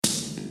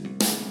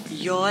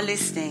You're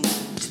listening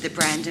to the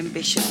Brandon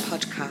Bishop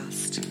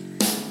Podcast.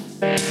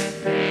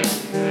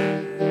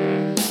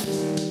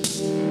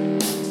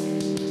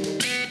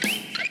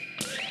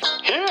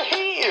 Here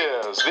he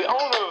is, the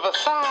owner of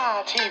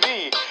ASY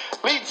TV,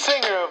 lead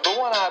singer of the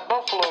One-Eyed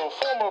Buffalo,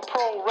 former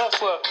pro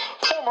wrestler,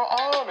 former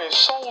Army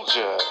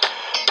soldier,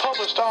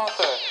 published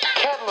author,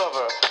 cat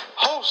lover,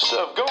 host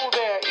of Go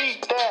There,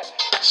 Eat That,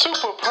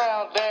 super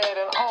proud dad,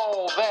 and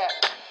all that,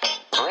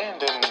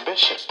 Brandon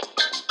Bishop.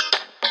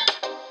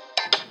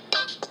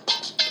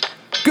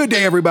 Good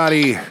day,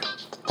 everybody.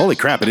 Holy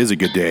crap, it is a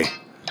good day.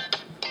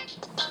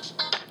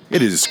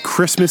 It is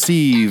Christmas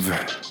Eve.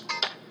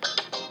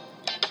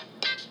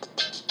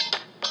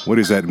 What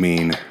does that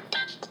mean?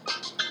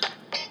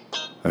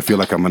 I feel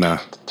like I'm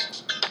gonna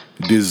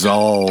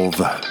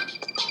dissolve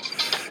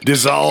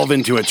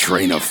into a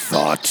train of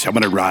thought. I'm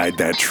gonna ride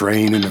that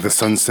train into the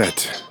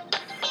sunset.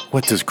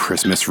 What does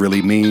Christmas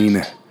really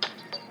mean?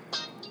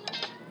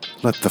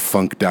 Let the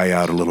funk die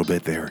out a little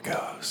bit. There it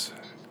goes.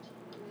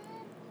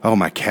 Oh,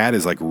 my cat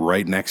is like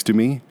right next to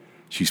me.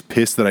 She's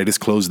pissed that I just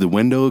closed the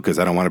window because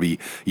I don't want to be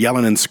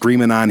yelling and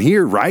screaming on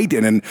here, right?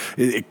 And then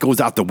it goes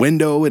out the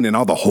window and then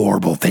all the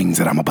horrible things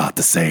that I'm about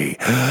to say.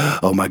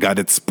 Oh my God,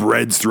 it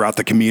spreads throughout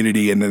the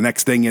community. And the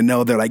next thing you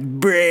know, they're like,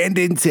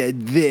 Brandon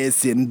said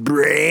this and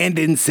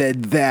Brandon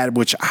said that,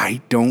 which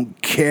I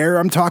don't care.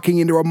 I'm talking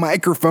into a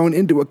microphone,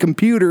 into a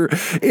computer,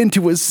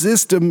 into a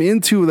system,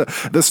 into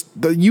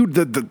the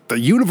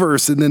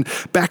universe, and then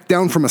back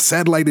down from a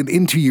satellite and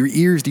into your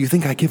ears. Do you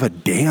think I give a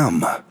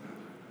damn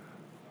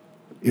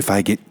if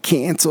I get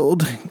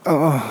canceled?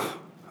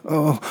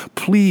 Oh,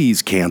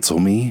 please cancel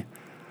me.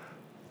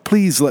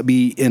 Please let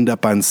me end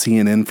up on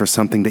CNN for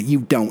something that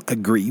you don't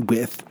agree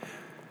with.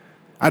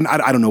 I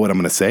don't know what I'm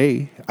going to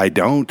say. I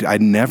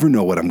never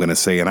know what I'm going to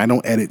say, and I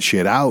don't edit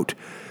shit out.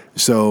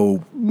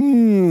 So,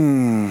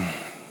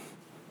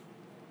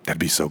 that'd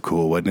be so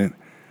cool, wouldn't it?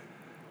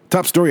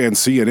 Top story on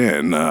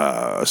CNN,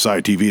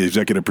 ASY TV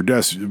executive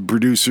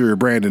producer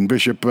Brandon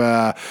Bishop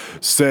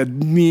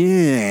said,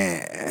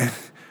 yeah.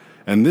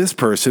 And this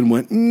person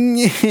went,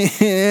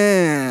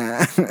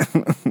 yeah.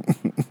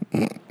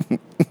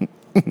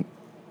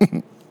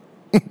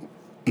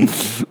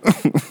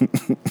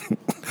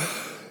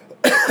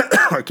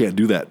 I can't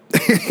do that.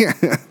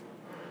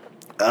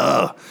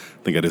 I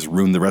think I just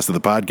ruined the rest of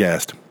the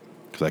podcast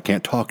because I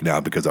can't talk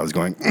now because I was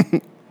going.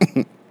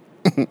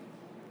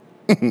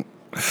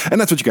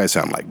 And that's what you guys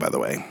sound like, by the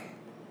way.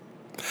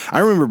 I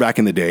remember back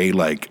in the day,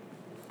 and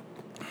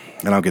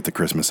I'll get to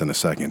Christmas in a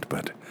second,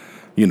 but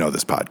you know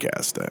this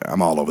podcast.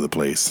 I'm all over the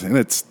place, and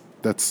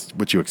that's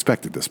what you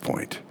expect at this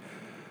point.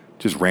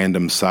 Just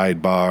random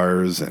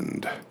sidebars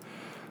and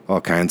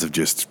all kinds of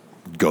just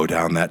go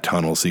down that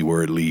tunnel, see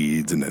where it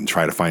leads, and then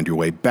try to find your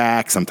way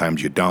back.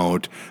 Sometimes you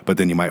don't, but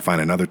then you might find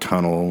another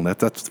tunnel.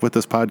 That's what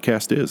this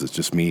podcast is. It's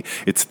just me.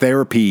 It's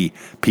therapy,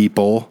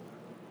 people.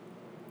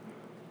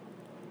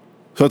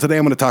 So today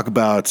I'm going to talk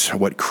about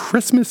what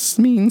Christmas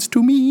means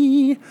to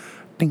me.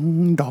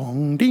 Ding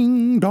dong,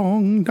 ding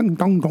dong, ding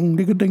dong, dong,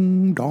 ding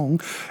ding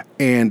dong.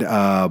 And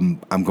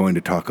I'm going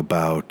to talk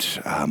about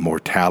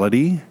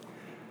mortality.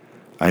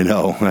 I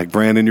know, like,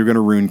 Brandon, you're going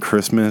to ruin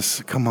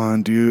Christmas. Come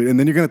on, dude. And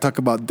then you're going to talk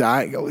about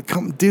dying.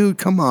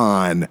 Come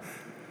on.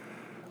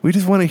 We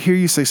just want to hear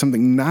you say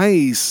something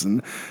nice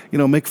and,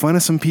 make fun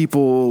of some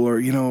people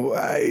or,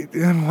 why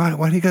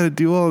do you got to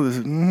do all this?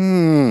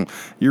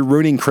 You're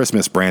ruining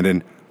Christmas,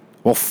 Brandon.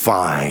 Well,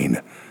 fine.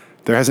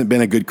 There hasn't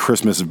been a good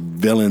Christmas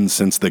villain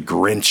since the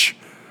Grinch.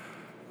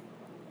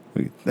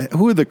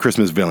 Who are the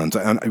Christmas villains?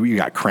 We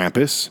got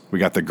Krampus. We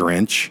got the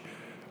Grinch.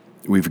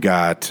 We've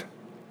got,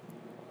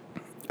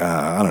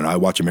 I don't know, I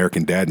watch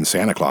American Dad and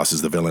Santa Claus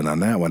is the villain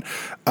on that one.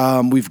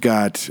 We've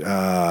got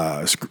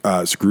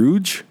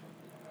Scrooge.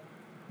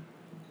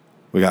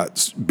 We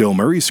got Bill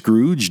Murray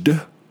Scrooged.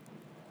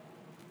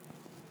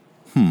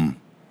 We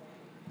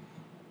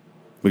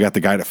got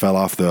the guy that fell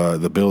off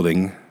the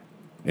building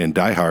in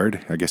Die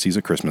Hard. I guess he's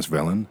a Christmas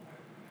villain.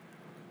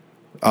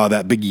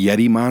 That big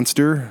Yeti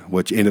monster,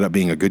 which ended up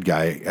being a good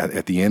guy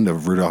at the end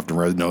of Rudolph the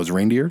Red-Nosed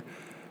Reindeer.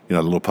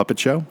 The little puppet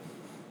show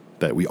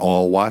that we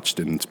all watched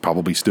and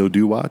probably still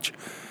do watch.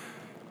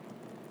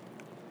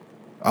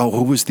 Oh,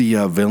 who was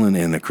the villain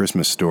in A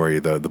Christmas Story?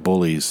 The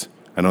bullies.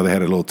 I know they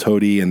had a little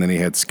toady, and then he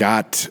had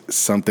Scott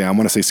something. I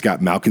want to say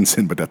Scott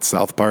Malkinson, but that's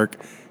South Park.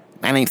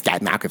 My name's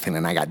Scott Malkinson,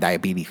 and I got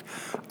diabetes.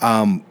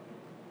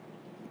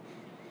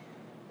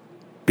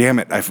 Damn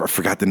it, I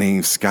forgot the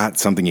name. Scott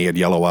something, he had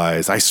yellow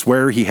eyes. I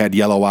swear he had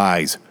yellow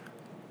eyes.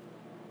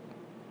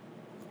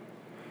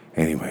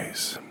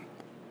 Anyways,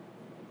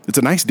 it's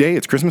a nice day.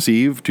 It's Christmas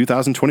Eve,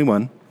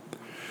 2021.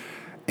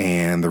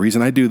 And the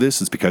reason I do this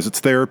is because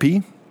it's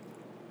therapy.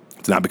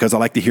 It's not because I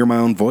like to hear my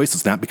own voice.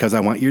 It's not because I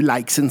want your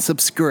likes and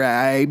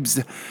subscribes.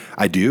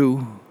 I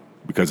do,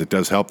 because it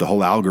does help the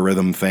whole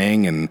algorithm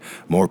thing and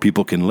more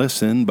people can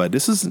listen. But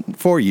this isn't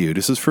for you.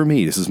 This is for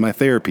me. This is my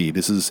therapy.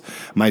 This is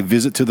my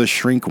visit to the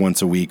shrink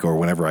once a week or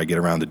whenever I get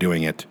around to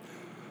doing it.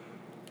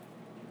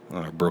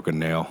 Oh, broken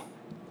nail.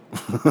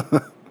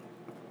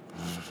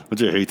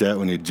 Don't you hate that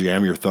when you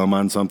jam your thumb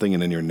on something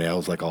and then your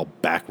nail's like all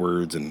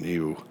backwards and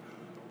ew.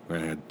 We're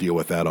going to deal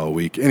with that all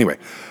week. Anyway,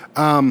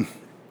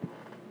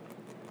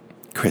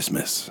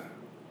 Christmas.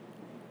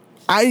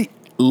 I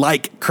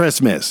like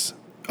Christmas,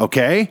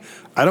 okay?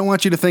 I don't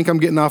want you to think I'm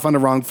getting off on the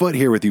wrong foot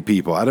here with you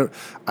people.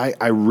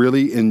 I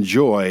really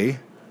enjoy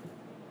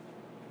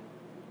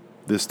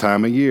this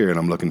time of year, and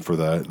I'm looking for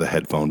the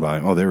headphone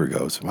volume. Oh, there it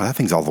goes. Well, that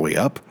thing's all the way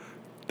up.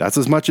 That's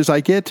as much as I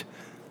get.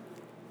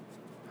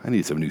 I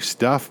need some new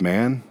stuff,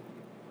 man.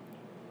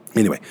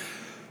 Anyway,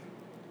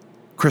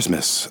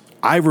 Christmas.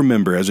 I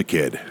remember as a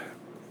kid,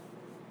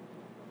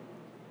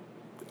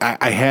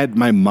 I had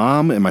my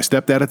mom and my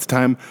stepdad at the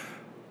time.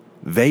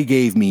 They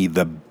gave me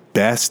the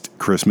best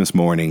Christmas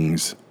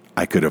mornings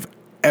I could have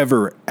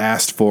ever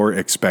asked for,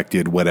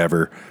 expected,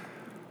 whatever.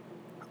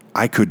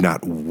 I could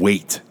not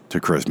wait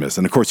to Christmas.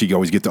 And of course, you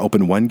always get to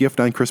open one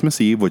gift on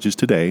Christmas Eve, which is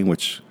today,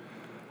 which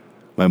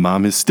my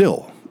mom is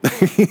still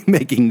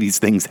making these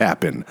things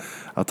happen.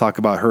 I'll talk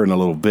about her in a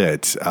little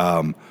bit.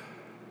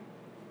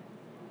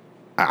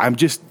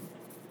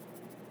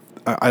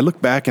 I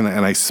look back and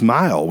I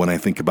smile when I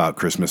think about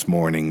Christmas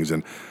mornings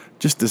and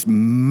just this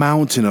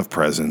mountain of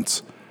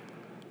presents.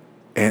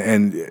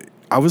 And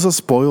I was a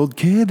spoiled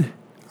kid.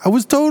 I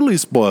was totally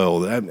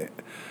spoiled.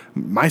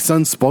 My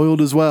son's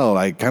spoiled as well.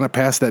 I kind of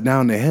passed that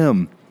down to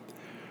him.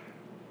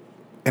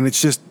 And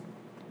it's just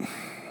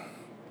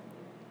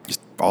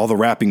all the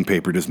wrapping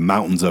paper, just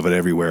mountains of it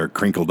everywhere,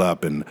 crinkled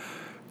up, and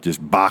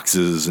just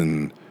boxes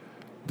and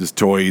just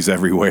toys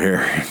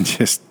everywhere. And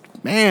just,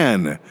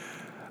 man,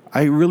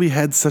 I really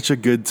had such a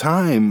good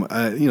time.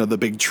 The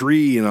big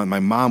tree, my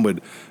mom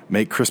would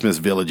make Christmas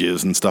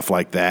villages and stuff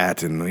like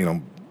that.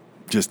 And,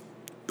 just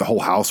the whole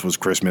house was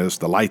Christmas,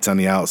 the lights on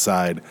the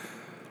outside.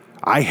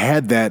 I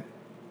had that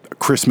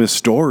Christmas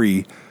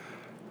story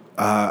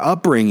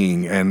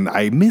upbringing, and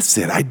I miss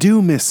it. I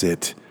do miss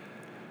it.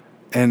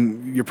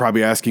 And you're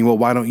probably asking, well,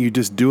 why don't you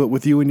just do it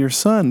with you and your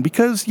son?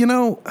 Because,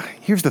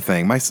 here's the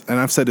thing. And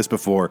I've said this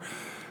before.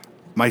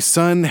 My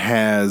son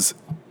has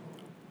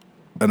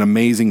an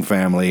amazing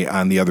family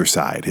on the other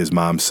side, his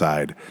mom's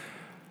side.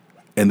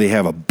 And they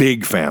have a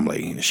big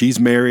family. She's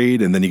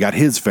married, and then you got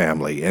his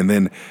family. And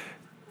then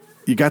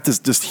you got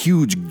this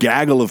huge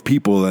gaggle of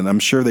people, and I'm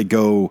sure they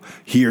go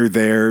here,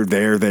 there,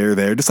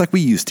 just like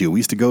we used to. We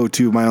used to go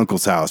to my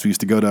uncle's house. We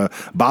used to go to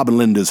Bob and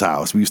Linda's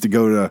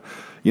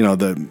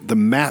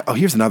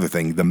here's another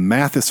thing. The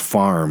Mathis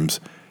Farms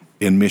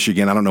in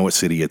Michigan. I don't know what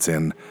city it's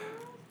in.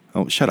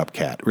 Oh, shut up,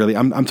 cat. Really?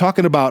 I'm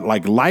talking about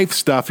like life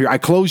stuff here. I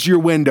closed your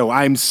window.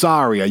 I'm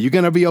sorry. Are you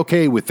going to be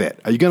okay with it?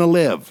 Are you going to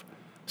live?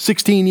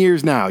 16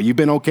 years now. You've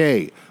been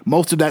okay.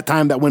 Most of that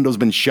time, that window's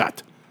been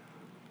shut.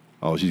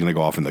 Oh, she's going to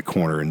go off in the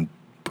corner and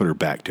put her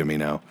back to me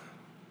now.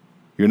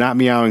 You're not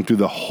meowing through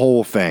the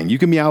whole thing. You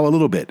can meow a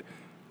little bit,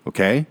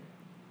 okay?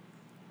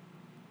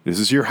 This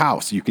is your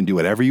house. You can do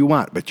whatever you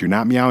want, but you're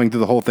not meowing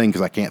through the whole thing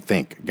because I can't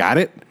think. Got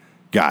it?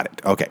 Got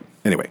it. Okay.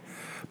 Anyway,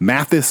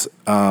 Mathis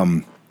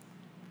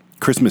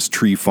Christmas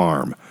Tree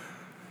Farm.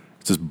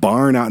 It's this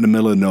barn out in the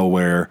middle of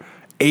nowhere,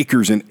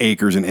 acres and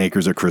acres and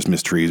acres of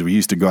Christmas trees. We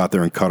used to go out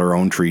there and cut our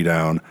own tree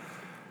down.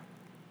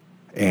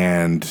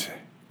 And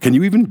can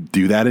you even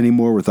do that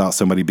anymore without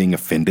somebody being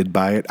offended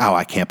by it? Oh,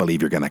 I can't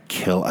believe you're going to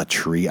kill a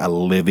tree, a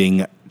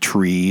living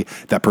tree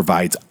that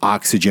provides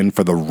oxygen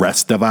for the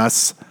rest of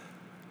us.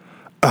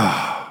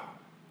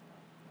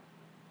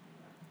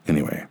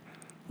 Anyway,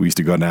 we used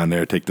to go down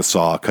there, take the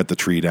saw, cut the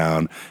tree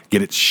down,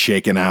 get it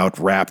shaken out,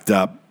 wrapped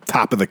up,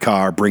 top of the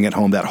car, bring it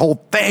home, that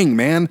whole thing,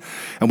 man.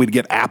 And we'd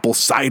get apple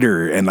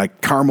cider and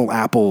like caramel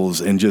apples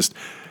and just,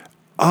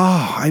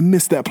 I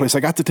miss that place.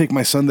 I got to take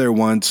my son there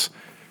once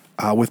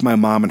with my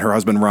mom and her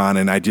husband, Ron,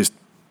 and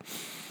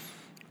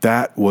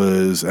that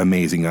was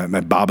amazing. My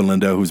Bob and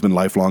Linda, who's been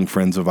lifelong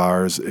friends of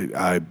ours,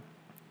 I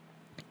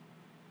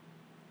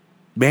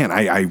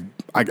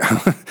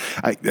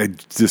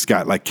just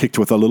got like kicked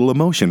with a little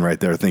emotion right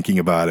there thinking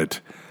about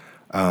it.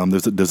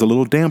 There's a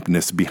little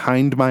dampness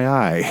behind my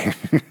eye.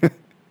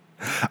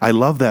 I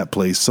love that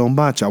place so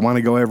much. I want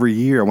to go every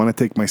year. I want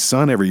to take my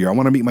son every year. I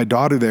want to meet my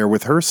daughter there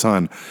with her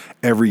son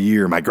every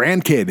year. My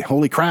grandkid,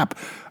 holy crap.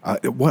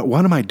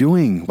 What am I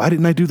doing? Why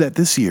didn't I do that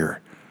this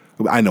year?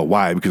 I know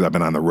why, because I've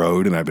been on the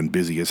road and I've been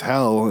busy as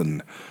hell.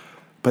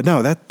 But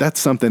no, that's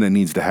something that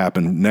needs to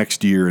happen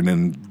next year and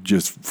then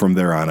just from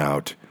there on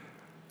out.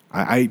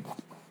 I'm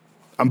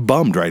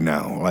bummed right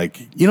now.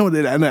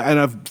 And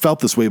I've felt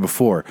this way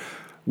before.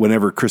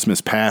 Whenever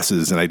Christmas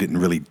passes and I didn't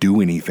really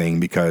do anything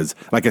because,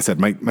 like I said,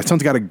 my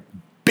son's got a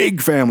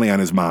big family on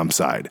his mom's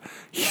side,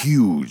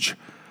 huge,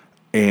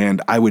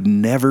 and I would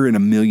never in a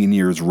million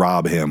years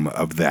rob him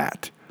of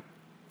that.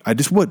 I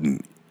just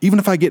wouldn't. Even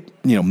if I get,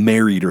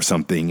 married or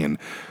something, and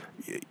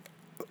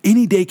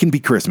any day can be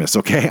Christmas,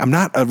 okay? I'm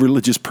not a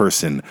religious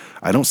person.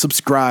 I don't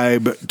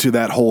subscribe to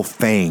that whole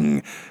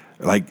thing.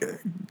 Like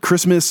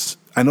Christmas,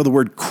 I know the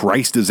word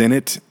Christ is in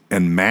it,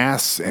 and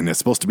Mass, and it's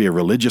supposed to be a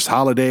religious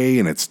holiday,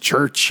 and it's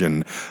church,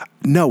 and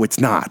no, it's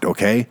not,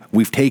 okay?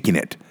 We've taken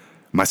it.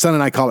 My son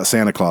and I call it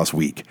Santa Claus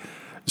Week.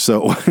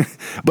 So,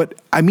 but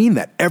I mean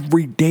that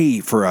every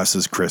day for us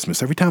is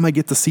Christmas. Every time I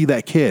get to see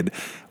that kid,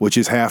 which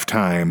is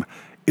halftime,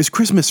 is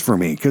Christmas for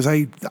me because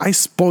I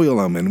spoil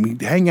them and we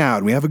hang out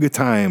and we have a good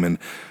time. And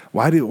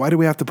why do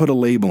we have to put a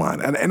label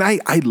on? And I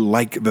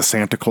like the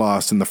Santa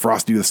Claus and the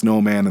Frosty the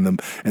Snowman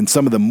and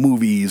some of the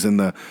movies and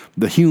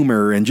the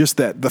humor and just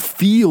the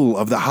feel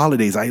of the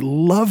holidays. I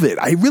love it.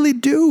 I really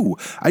do.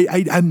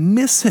 I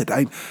miss it.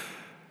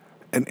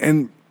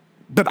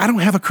 But I don't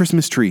have a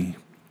Christmas tree.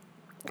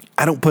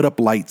 I don't put up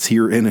lights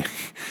here in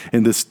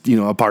this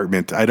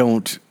apartment. I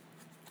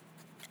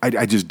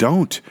just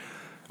don't.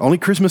 Only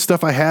Christmas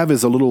stuff I have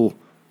is a little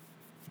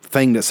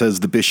thing that says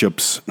the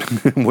Bishops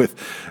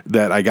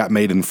that I got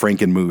made in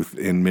Frankenmuth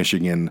in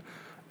Michigan,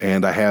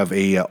 and I have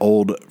a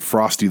old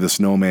Frosty the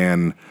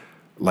Snowman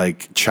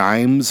like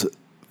chimes,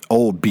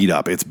 old beat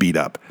up. It's beat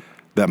up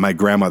that my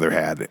grandmother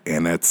had,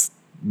 and that's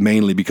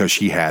mainly because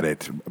she had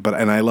it.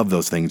 And I love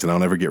those things, and I'll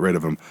never get rid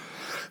of them.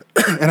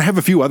 And I have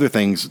a few other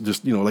things,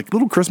 just, like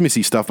little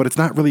Christmassy stuff, but it's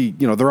not really,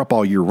 they're up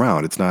all year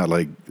round. It's not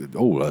like,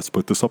 oh, let's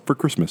put this up for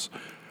Christmas.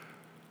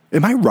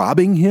 Am I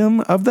robbing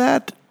him of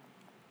that?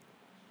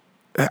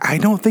 I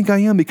don't think I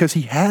am, because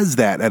he has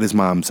that at his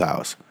mom's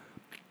house.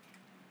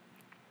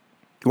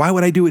 Why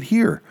would I do it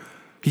here?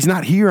 He's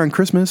not here on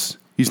Christmas.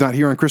 He's not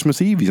here on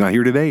Christmas Eve. He's not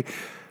here today.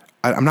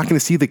 I'm not going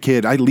to see the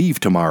kid. I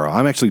leave tomorrow.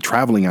 I'm actually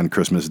traveling on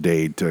Christmas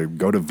Day to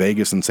go to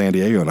Vegas and San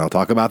Diego, and I'll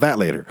talk about that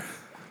later.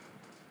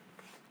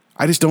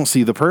 I just don't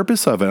see the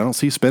purpose of it. I don't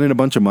see spending a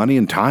bunch of money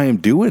and time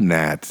doing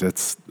that.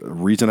 That's the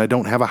reason I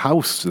don't have a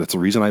house. That's the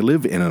reason I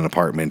live in an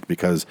apartment,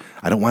 because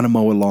I don't want to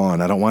mow a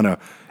lawn. I don't want to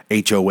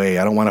HOA.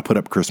 I don't want to put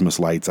up Christmas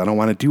lights. I don't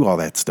want to do all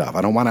that stuff.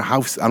 I don't want a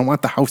house. I don't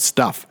want the house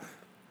stuff.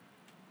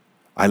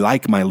 I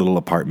like my little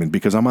apartment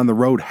because I'm on the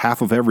road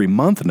half of every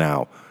month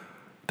now.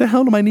 The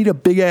hell do I need a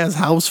big ass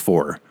house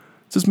for?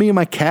 It's just me and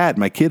my cat,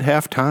 my kid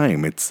half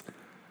time.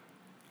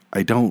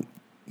 I don't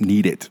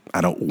need it.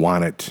 I don't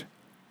want it.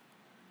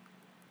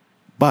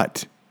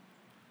 But,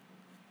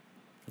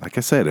 like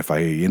I said, if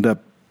I end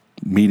up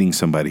meeting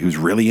somebody who's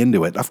really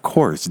into it, of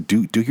course,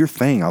 do your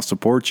thing. I'll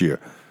support you.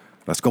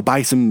 Let's go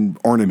buy some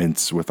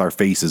ornaments with our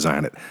faces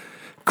on it.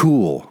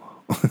 Cool.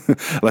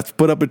 Let's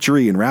put up a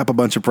tree and wrap a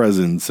bunch of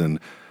presents, and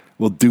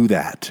we'll do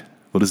that.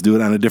 We'll just do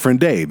it on a different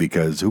day,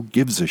 because who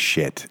gives a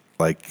shit?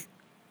 Like,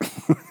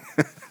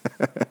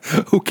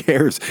 who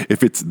cares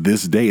if it's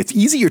this day? It's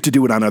easier to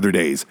do it on other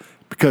days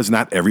because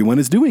not everyone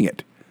is doing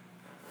it.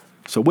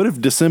 So what if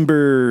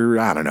December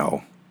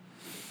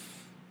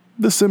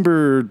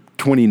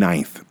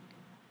 29th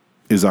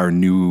is our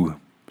new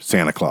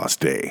Santa Claus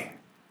Day?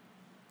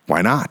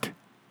 Why not?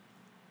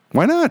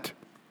 Why not?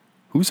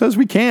 Who says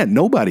we can't?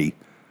 Nobody.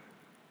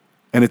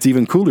 And it's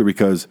even cooler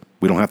because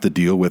we don't have to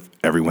deal with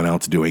everyone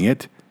else doing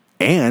it.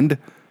 And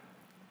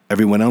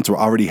everyone else will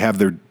already have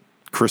their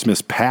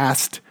Christmas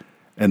past.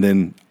 And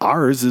then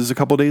ours is a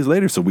couple days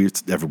later. So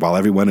while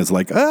everyone is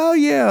like, oh,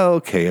 yeah,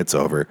 okay, it's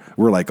over.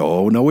 We're like,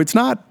 oh, no, it's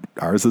not.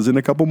 Ours is in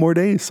a couple more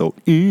days. So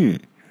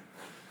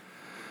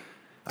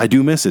I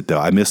do miss it, though.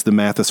 I miss the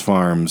Mathis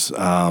Farms.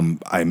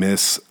 I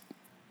miss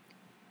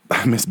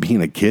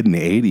being a kid in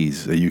the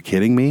 80s. Are you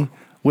kidding me?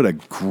 What a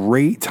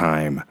great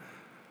time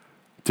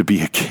to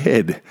be a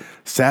kid.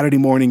 Saturday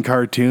morning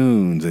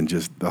cartoons and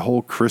just the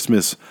whole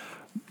Christmas.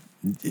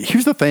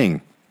 Here's the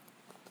thing.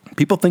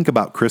 People think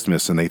about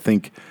Christmas and they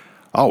think,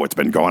 oh, it's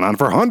been going on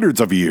for hundreds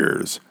of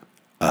years.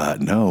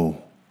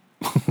 No.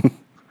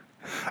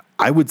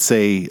 I would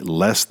say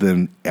less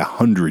than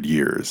 100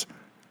 years.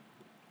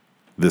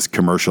 This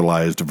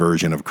commercialized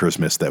version of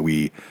Christmas that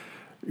we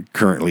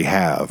currently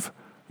have.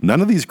 None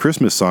of these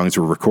Christmas songs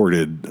were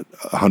recorded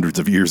hundreds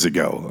of years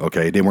ago,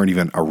 okay? They weren't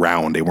even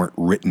around. They weren't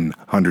written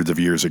hundreds of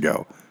years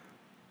ago.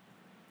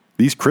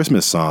 These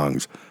Christmas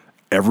songs,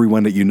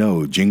 everyone that you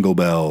know, Jingle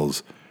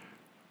Bells,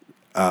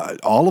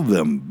 all of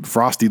them,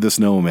 Frosty the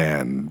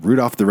Snowman,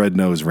 Rudolph the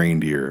Red-Nosed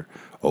Reindeer,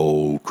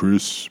 Oh,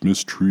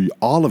 Christmas Tree,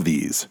 all of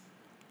these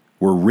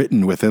were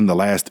written within the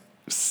last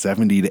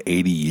 70 to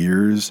 80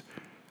 years.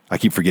 I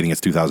keep forgetting it's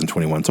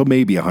 2021, so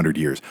maybe 100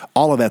 years.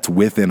 All of that's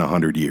within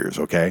 100 years,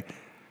 okay?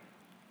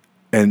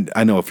 And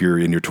I know if you're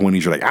in your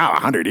 20s, you're like,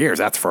 100 years,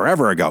 that's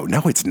forever ago.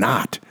 No, it's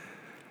not.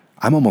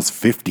 I'm almost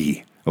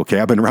 50, okay?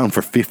 I've been around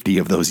for 50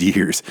 of those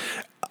years.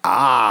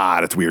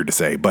 That's weird to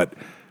say, but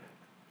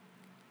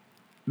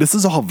this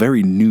is all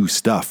very new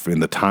stuff in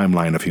the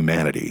timeline of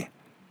humanity.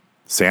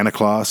 Santa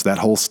Claus, that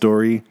whole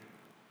story,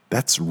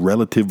 that's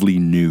relatively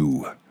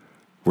new.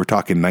 We're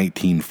talking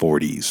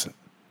 1940s,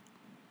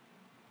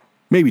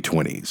 maybe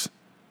 20s,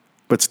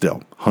 but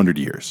still 100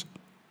 years.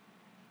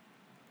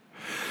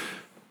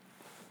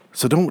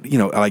 So don't,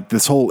 like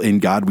this whole "in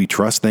God we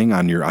trust" thing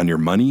on your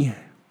money,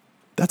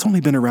 that's only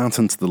been around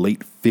since the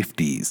late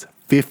 50s.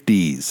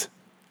 50s.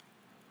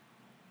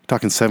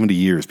 Talking 70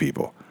 years,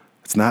 people.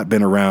 It's not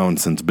been around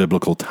since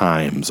biblical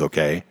times,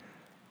 okay?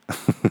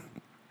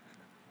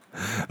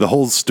 The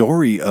whole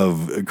story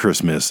of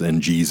Christmas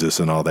and Jesus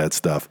and all that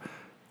stuff.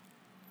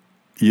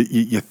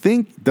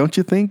 Don't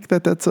you think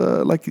that that's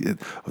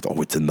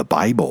it's in the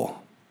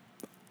Bible?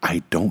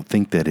 I don't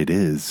think that it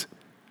is.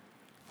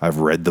 I've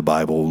read the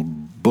Bible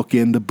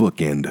bookend to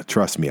bookend.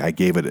 Trust me, I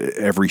gave it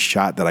every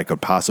shot that I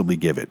could possibly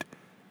give it.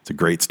 It's a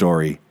great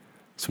story.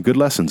 Some good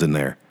lessons in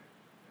there.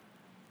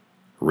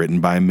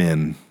 Written by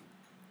men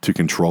to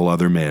control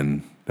other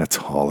men. That's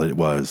all it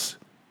was.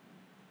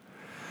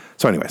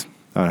 So anyways,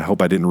 I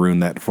hope I didn't ruin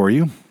that for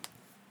you.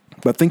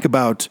 But think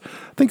about,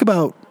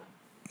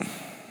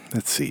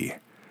 let's see.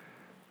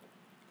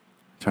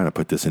 Trying to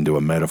put this into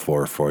a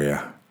metaphor for you.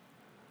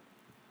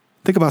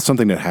 Think about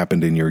something that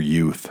happened in your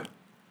youth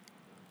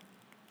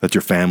that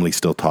your family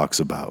still talks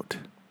about.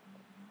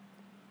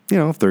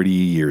 30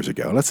 years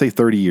ago. Let's say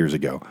 30 years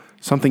ago.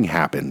 Something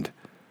happened.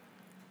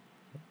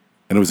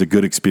 And it was a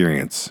good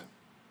experience.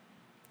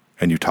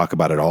 And you talk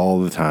about it all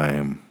the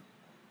time.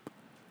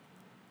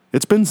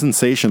 It's been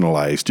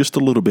sensationalized just a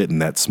little bit in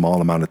that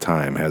small amount of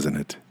time, hasn't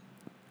it?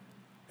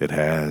 It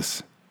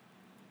has.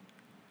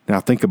 Now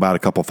think about a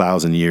couple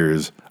thousand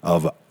years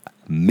of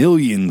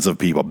millions of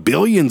people,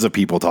 billions of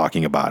people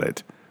talking about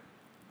it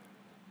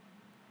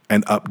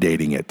and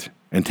updating it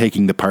and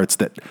taking the parts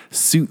that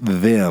suit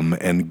them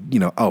and,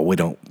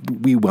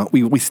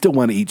 we still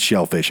want to eat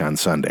shellfish on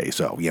Sunday.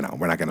 So,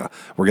 we're going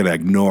to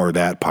ignore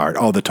that part.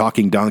 Oh, the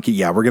talking donkey.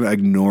 Yeah, we're going to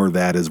ignore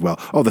that as well.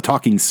 Oh, the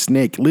talking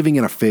snake living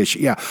in a fish.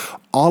 Yeah,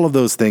 all of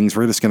those things.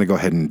 We're just going to go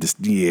ahead and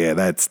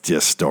that's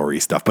just story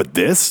stuff. But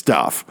this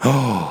stuff,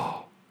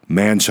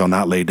 man shall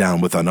not lay down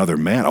with another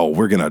man. Oh,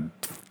 we're going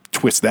to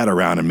twist that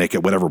around and make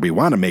it whatever we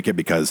want to make it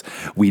because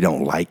we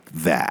don't like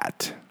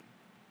that.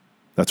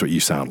 That's what you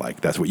sound like.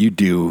 That's what you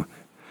do.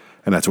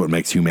 And that's what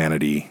makes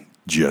humanity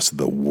just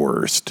the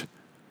worst.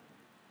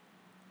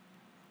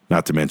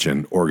 Not to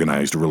mention,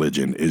 organized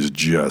religion is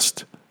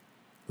just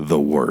the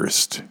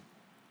worst.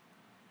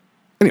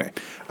 Anyway,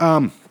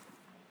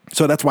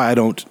 so that's why I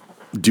don't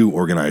do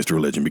organized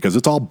religion, because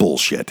it's all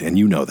bullshit, and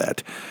you know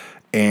that.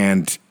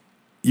 And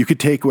you could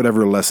take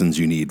whatever lessons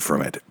you need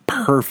from it.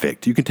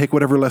 Perfect. You can take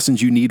whatever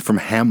lessons you need from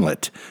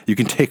Hamlet. You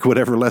can take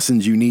whatever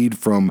lessons you need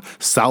from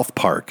South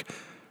Park.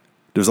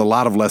 There's a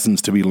lot of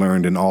lessons to be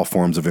learned in all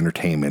forms of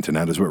entertainment, and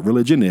that is what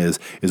religion is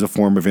a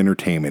form of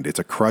entertainment. It's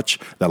a crutch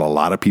that a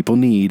lot of people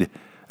need,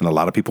 and a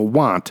lot of people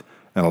want,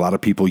 and a lot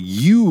of people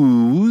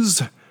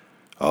use.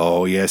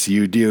 Oh, yes,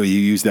 you do. You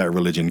use that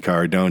religion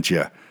card, don't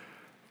you?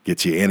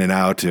 Gets you in and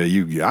out.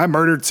 I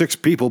murdered 6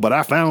 people, but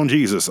I found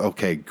Jesus.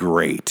 Okay,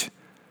 great.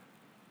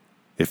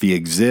 If he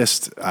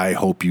exists, I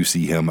hope you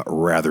see him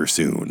rather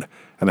soon,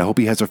 and I hope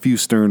he has a few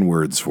stern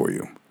words for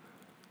you.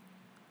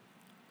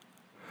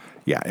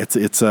 Yeah,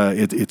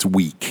 it's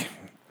weak,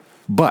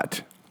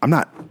 but I'm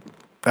not.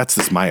 That's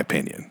just my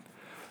opinion.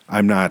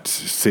 I'm not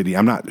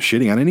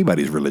shitting on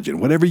anybody's religion.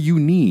 Whatever you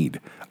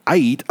need. I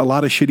eat a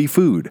lot of shitty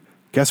food.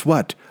 Guess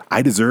what?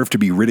 I deserve to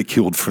be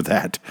ridiculed for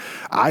that.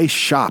 I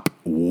shop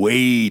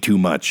way too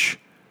much.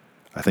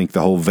 I think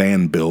the whole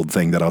van build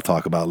thing that I'll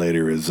talk about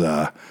later is,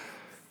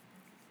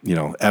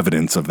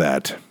 evidence of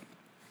that.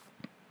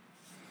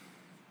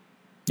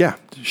 Yeah,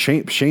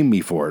 shame me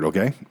for it,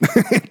 okay?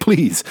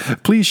 Please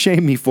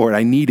shame me for it.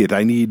 I need it.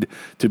 I need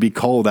to be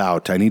called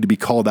out. I need to be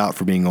called out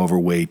for being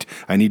overweight.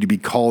 I need to be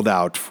called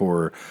out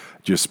for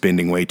just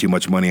spending way too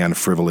much money on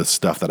frivolous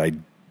stuff that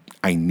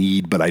I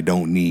need but I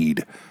don't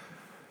need.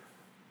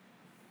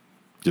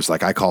 Just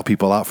like I call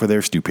people out for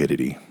their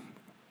stupidity.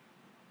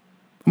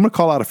 I'm going to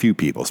call out a few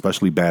people,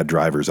 especially bad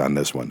drivers on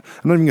this one.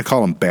 I'm not even going to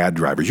call them bad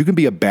drivers. You can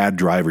be a bad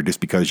driver just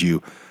because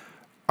you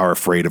are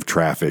afraid of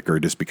traffic or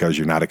just because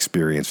you're not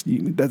experienced.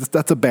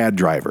 That's a bad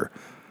driver.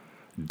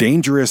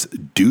 Dangerous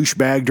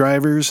douchebag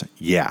drivers,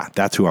 yeah,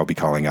 that's who I'll be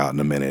calling out in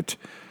a minute.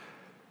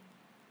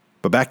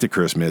 But back to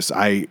Christmas,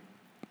 I'm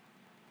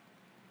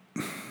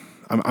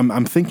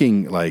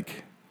thinking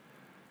like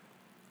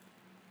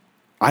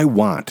I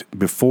want,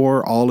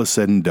 before all is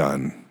said and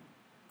done,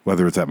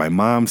 whether it's at my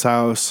mom's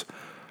house,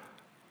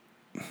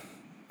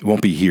 it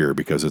won't be here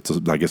because it's,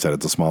 like I said,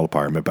 it's a small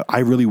apartment, but I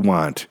really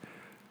want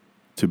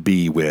to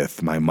be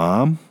with my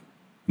mom,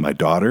 my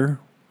daughter,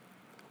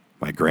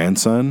 my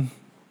grandson,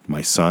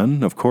 my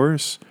son, of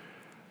course.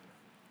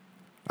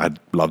 I'd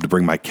love to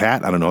bring my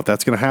cat. I don't know if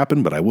that's going to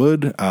happen, but I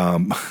would.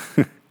 I'm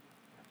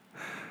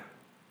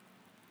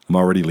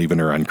already leaving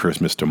her on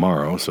Christmas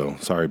tomorrow, so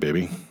sorry,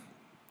 baby.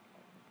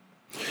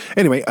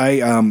 Anyway,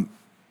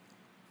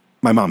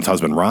 my mom's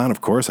husband, Ron,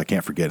 of course. I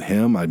can't forget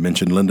him. I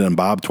mentioned Linda and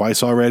Bob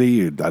twice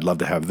already. I'd love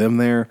to have them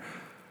there.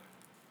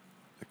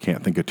 I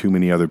can't think of too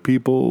many other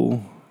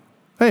people.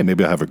 Hey,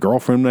 maybe I'll have a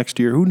girlfriend next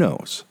year. Who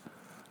knows?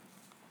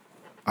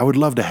 I would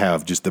love to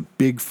have just a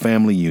big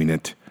family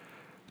unit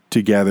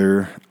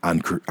together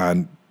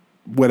on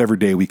whatever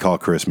day we call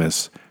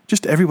Christmas.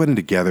 Just everybody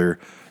together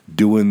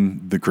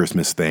doing the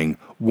Christmas thing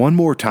one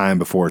more time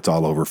before it's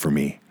all over for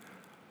me.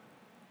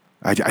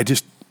 I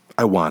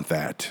want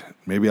that.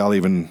 Maybe I'll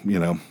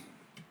even,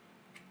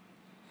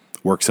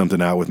 work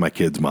something out with my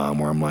kid's mom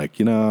where I'm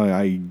like,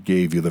 I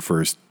gave you the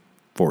first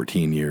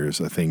 14 years.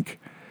 I think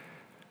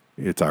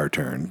it's our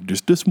turn.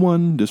 Just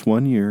one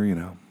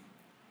year,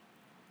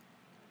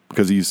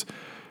 because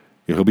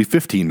he'll be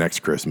 15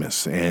 next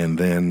Christmas and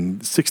then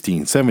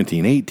 16,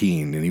 17,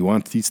 18.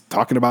 And he's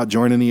talking about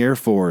joining the Air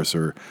Force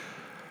or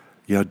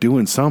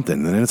doing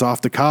something. And then it's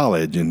off to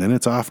college, and then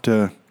it's off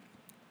to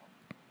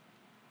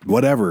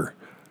whatever.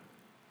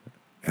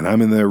 And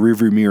I'm in the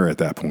rearview mirror at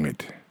that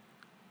point.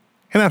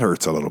 And that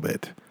hurts a little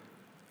bit.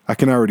 I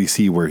can already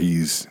see where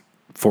he's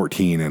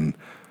 14 and,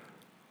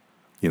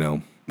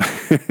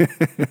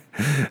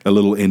 a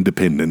little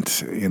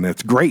independent. And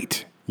that's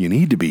great. You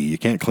need to be. You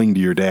can't cling to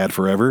your dad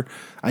forever.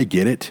 I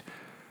get it.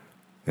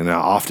 And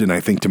often I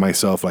think to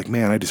myself, like,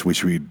 man, I just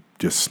wish we'd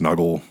just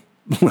snuggle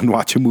and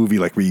watch a movie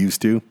like we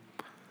used to.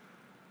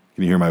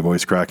 Can you hear my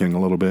voice cracking a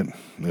little bit?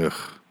 Ugh.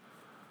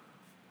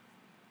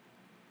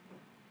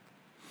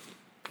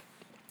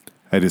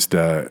 I just,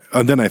 and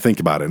then I think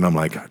about it and I'm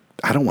like,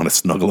 I don't want to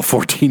snuggle a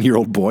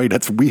 14-year-old boy.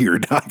 That's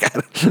weird.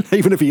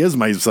 Even if he is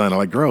my son, I'm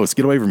like, gross,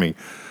 get away from me.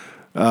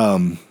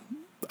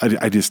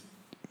 I just,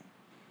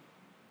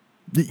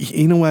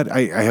 you know what?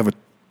 I have a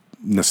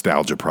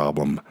nostalgia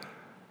problem.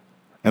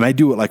 And I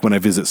do it like when I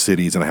visit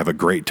cities and I have a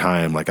great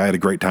time. Like I had a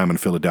great time in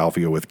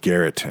Philadelphia with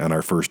Garrett on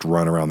our first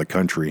run around the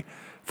country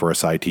for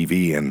ASY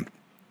TV. And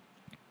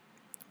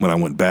when I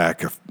went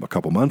back a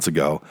couple months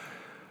ago,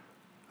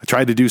 I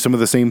tried to do some of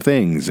the same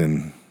things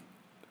and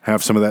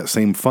have some of that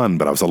same fun,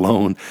 but I was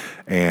alone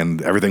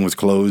and everything was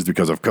closed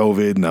because of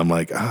COVID. And I'm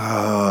like,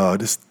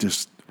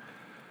 just,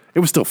 it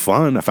was still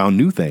fun. I found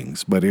new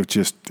things, but it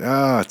just,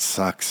 it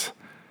sucks.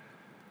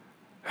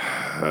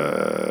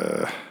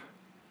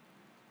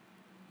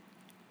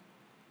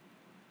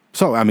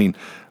 So, I mean,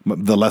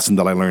 the lesson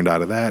that I learned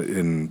out of that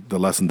and the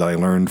lesson that I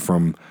learned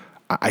from,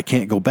 I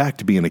can't go back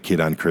to being a kid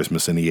on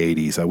Christmas in the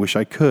 80s. I wish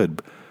I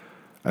could.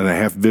 And I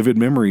have vivid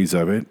memories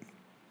of it.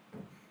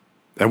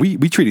 And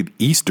we treated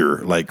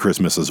Easter like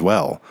Christmas as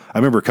well. I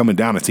remember coming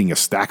down and seeing a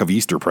stack of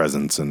Easter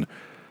presents. And,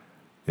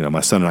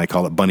 my son and I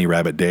call it Bunny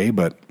Rabbit Day,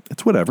 but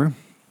it's whatever.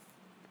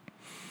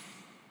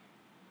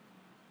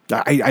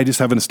 I just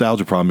have a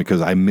nostalgia problem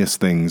because I miss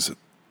things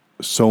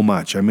so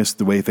much. I miss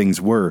the way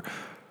things were.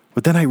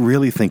 But then I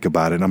really think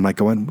about it, and I'm like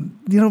going,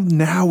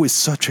 now is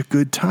such a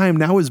good time.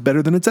 Now is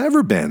better than it's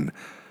ever been.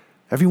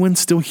 Everyone's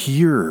still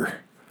here.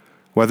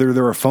 Whether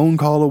they're a phone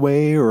call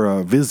away or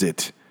a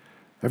visit,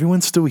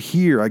 everyone's still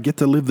here. I get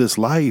to live this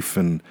life,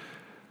 and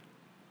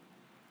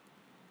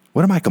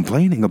what am I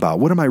complaining about?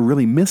 What am I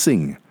really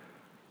missing?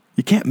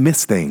 You can't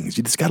miss things.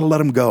 You just got to let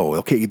them go.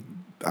 Okay,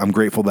 I'm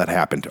grateful that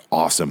happened.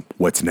 Awesome.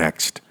 What's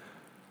next?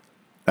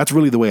 That's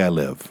really the way I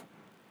live.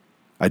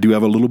 I do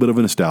have a little bit of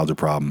a nostalgia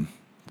problem,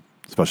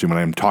 especially when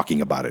I'm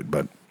talking about it,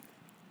 but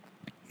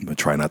I'm going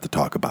to try not to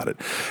talk about it.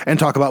 And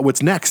talk about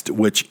what's next,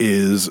 which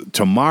is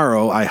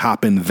tomorrow I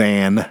hop in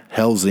Van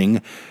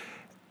Helsing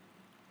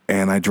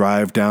and I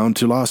drive down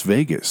to Las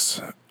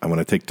Vegas. I want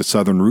to take the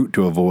southern route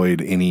to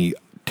avoid any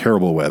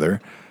terrible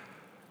weather.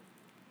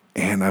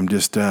 And I'm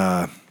just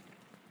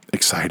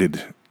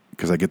excited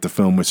because I get to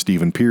film with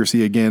Stephen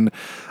Piercy again.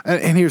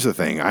 And here's the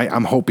thing.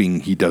 I'm hoping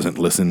he doesn't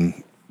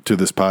listen to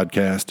this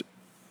podcast.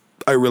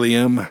 I really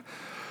am.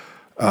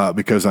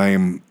 Because I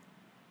am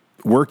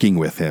working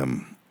with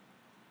him.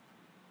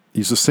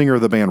 He's the singer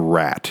of the band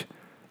Rat.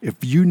 If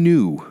you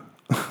knew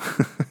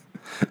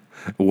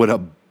what a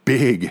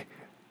big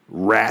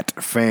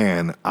Rat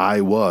fan I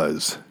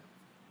was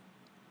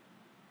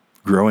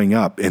growing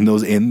up in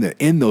those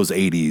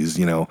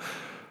 80s,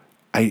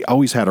 I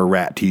always had a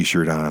Rat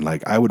t-shirt on.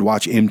 Like I would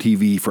watch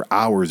MTV for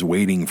hours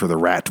waiting for the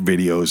Rat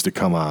videos to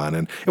come on.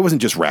 And it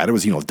wasn't just Rat. It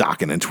was,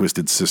 Dokken and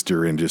Twisted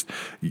Sister and just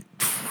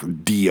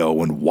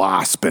Dio and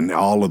Wasp and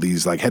all of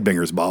these. Like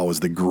Headbangers Ball was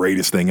the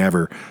greatest thing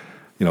ever,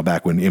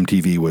 back when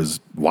MTV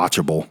was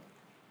watchable.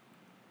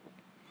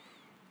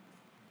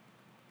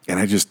 And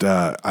I just,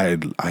 I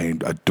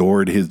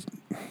adored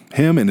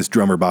him and his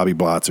drummer, Bobby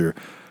Blotzer,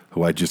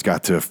 who I just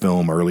got to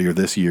film earlier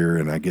this year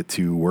and I get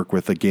to work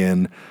with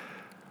again.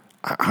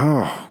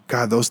 Oh,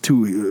 God, those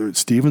two,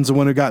 Steven's the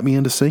one who got me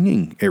into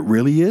singing. It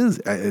really is.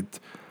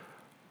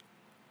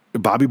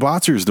 Bobby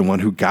Blotzer is the one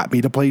who got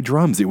me to play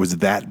drums. It was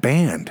that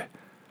band.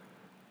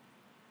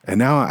 And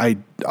now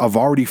I've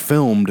already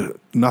filmed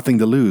Nothing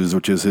to Lose,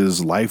 which is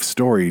his life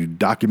story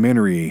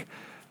documentary.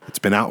 It's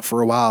been out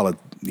for a while.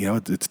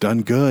 It's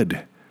done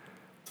good.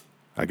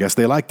 I guess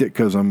they liked it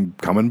because I'm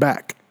coming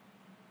back.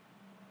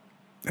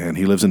 And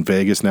he lives in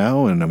Vegas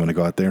now, and I'm going to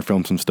go out there and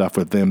film some stuff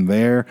with them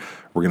there.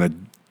 We're going to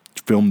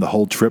film the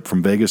whole trip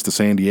from Vegas to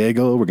San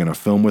Diego. We're going to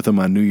film with him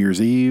on New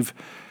Year's Eve.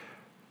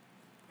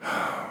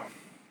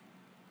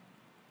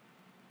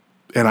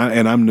 And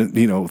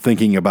I'm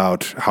thinking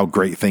about how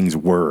great things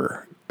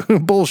were.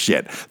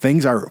 Bullshit.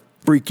 Things are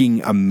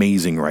freaking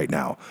amazing right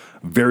now.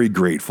 Very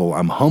grateful.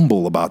 I'm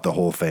humble about the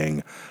whole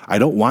thing. I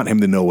don't want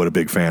him to know what a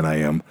big fan I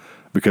am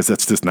because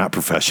that's just not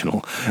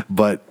professional.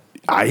 But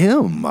I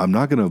am. I'm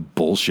not going to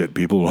bullshit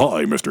people.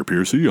 Hi, Mr.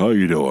 Piercy. How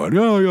you doing?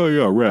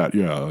 Yeah, Rat.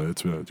 Yeah,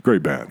 it's a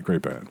great band.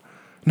 Great band.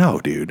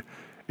 No, dude.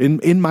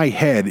 In my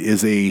head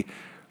is a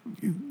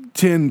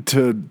 10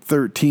 to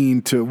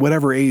 13 to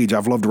whatever age,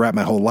 I've loved Rat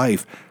my whole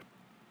life,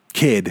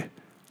 kid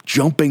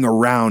jumping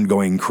around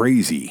going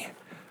crazy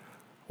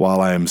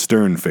while I am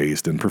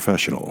stern-faced and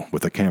professional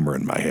with a camera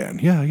in my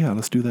hand. Yeah,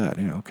 let's do that.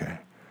 Yeah, okay.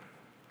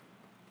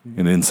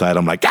 And inside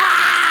I'm like,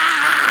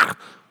 ah!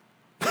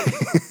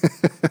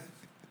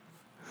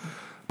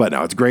 But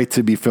no, it's great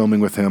to be filming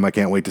with him. I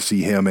can't wait to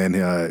see him and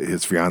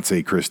his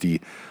fiancee, Christy.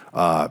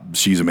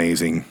 She's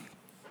amazing.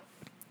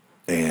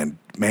 And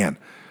man,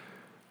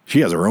 she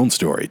has her own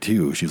story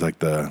too. She's like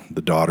the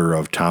daughter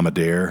of Tom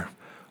Adair.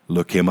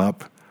 Look him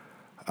up.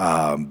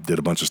 Did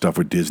a bunch of stuff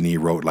with Disney,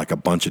 wrote like a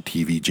bunch of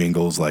TV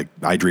jingles like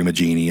I Dream of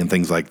Jeannie and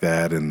things like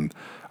that. And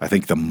I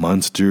think the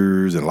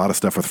Munsters and a lot of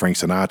stuff with Frank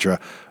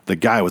Sinatra. The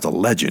guy was a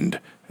legend,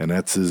 and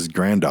that's his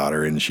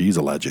granddaughter, and she's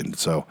a legend.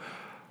 So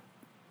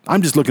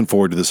I'm just looking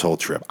forward to this whole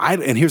trip.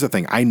 And here's the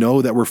thing. I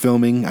know that we're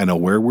filming. I know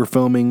where we're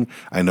filming.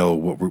 I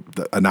know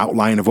an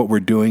outline of what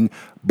we're doing.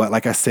 But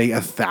like I say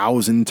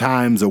 1,000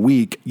 times a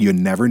week, you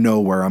never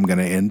know where I'm going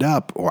to end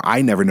up, or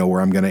I never know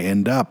where I'm going to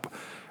end up.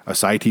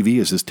 ASY TV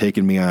has just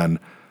taken me on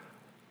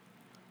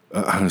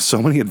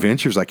so many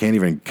adventures I can't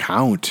even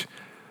count.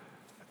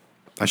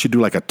 I should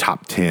do like a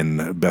top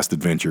 10 best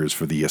adventures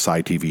for the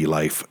ASY TV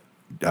Life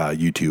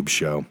YouTube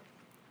show.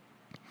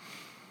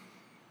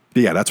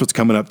 But yeah, that's what's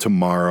coming up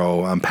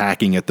tomorrow. I'm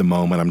packing at the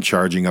moment. I'm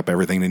charging up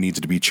everything that needs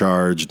to be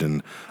charged,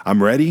 and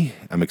I'm ready.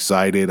 I'm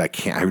excited.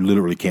 I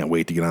literally can't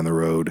wait to get on the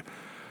road.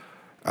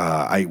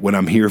 When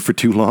I'm here for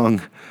too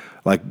long,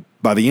 like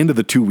by the end of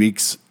the 2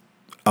 weeks,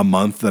 a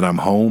month that I'm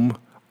home,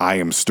 I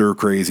am stir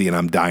crazy and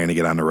I'm dying to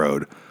get on the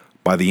road.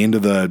 By the end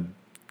of the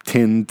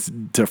 10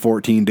 to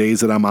 14 days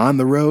that I'm on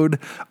the road,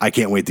 I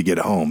can't wait to get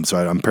home. So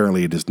I'm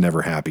apparently just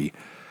never happy.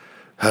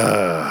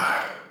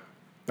 I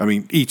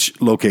mean,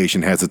 each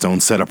location has its own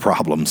set of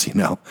problems, you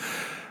know.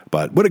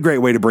 But what a great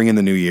way to bring in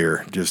the new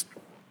year. Just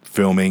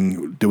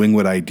filming, doing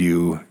what I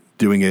do,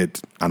 doing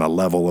it on a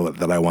level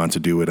that I want to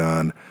do it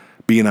on,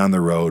 being on the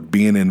road,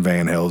 being in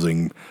Van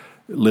Helsing,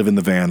 living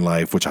the van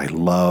life, which I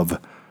love.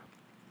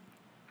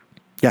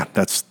 Yeah,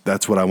 that's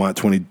what I want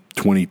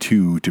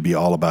 2022 to be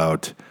all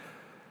about.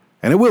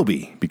 And it will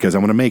be, because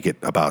I'm going to make it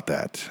about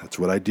that. That's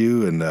what I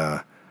do, and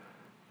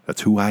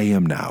that's who I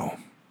am now.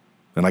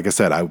 And like I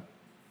said,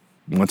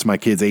 once my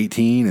kid's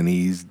 18 and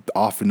he's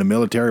off in the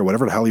military or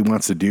whatever the hell he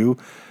wants to do,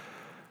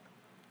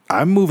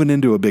 I'm moving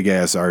into a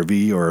big-ass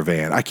RV or a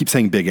van. I keep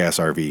saying big-ass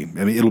RV.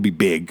 I mean, it'll be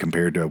big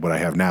compared to what I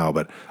have now,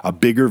 but a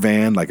bigger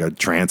van, like a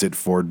Transit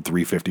Ford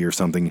 350 or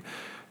something,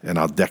 and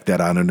I'll deck that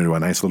out into a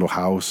nice little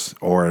house,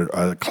 or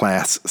a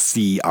Class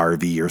C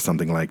RV or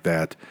something like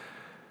that,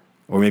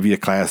 or maybe a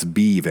Class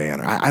B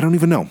van. I don't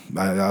even know.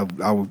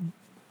 I'll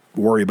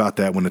worry about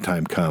that when the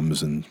time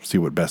comes and see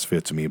what best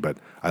fits me, but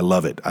I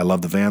love it. I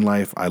love the van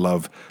life. I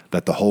love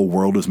that the whole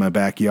world is my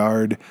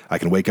backyard. I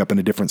can wake up in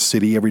a different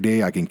city every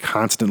day. I can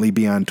constantly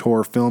be on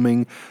tour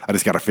filming. I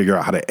just got to figure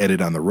out how to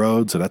edit on the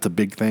road, so that's a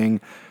big thing.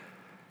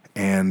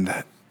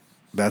 And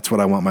that's what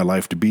I want my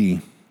life to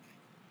be.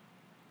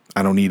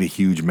 I don't need a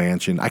huge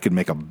mansion. I could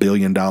make $1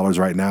 billion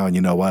right now, and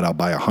you know what? I'll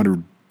buy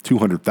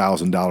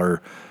 $200,000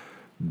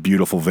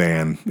 beautiful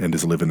van and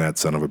just live in that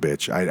son of a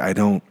bitch. I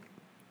don't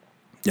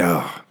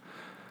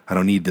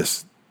need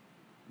this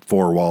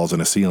 4 walls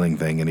and a ceiling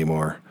thing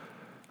anymore.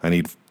 I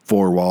need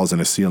 4 walls and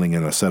a ceiling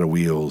and a set of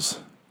wheels.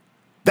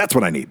 That's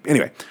what I need.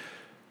 Anyway,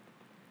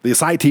 the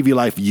ASY TV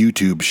Life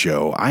YouTube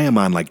show. I am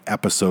on like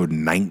episode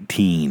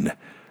 19.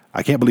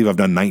 I can't believe I've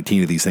done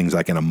 19 of these things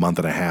like in a month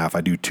and a half.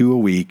 I do 2 a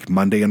week,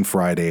 Monday and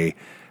Friday.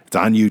 It's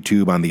on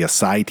YouTube on the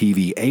ASY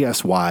TV,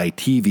 ASY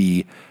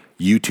TV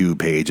YouTube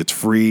page. It's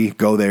free.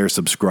 Go there,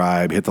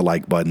 subscribe, hit the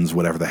like buttons,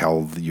 whatever the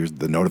hell,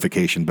 the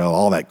notification bell,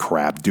 all that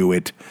crap. Do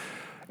it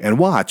and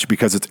watch,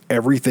 because it's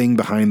everything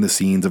behind the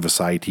scenes of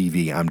ASY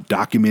TV. I'm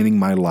documenting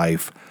my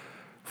life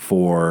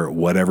for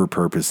whatever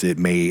purpose it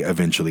may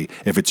eventually.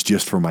 If it's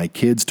just for my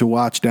kids to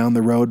watch down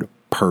the road,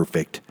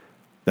 perfect.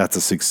 That's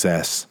a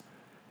success.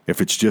 If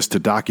it's just to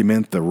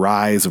document the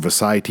rise of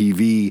ASY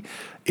TV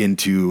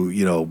into,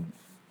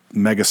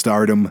 mega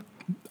stardom,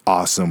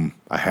 awesome.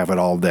 I have it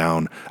all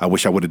down. I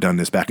wish I would have done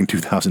this back in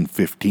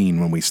 2015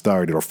 when we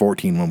started, or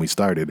 14 when we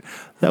started.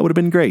 That would have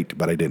been great,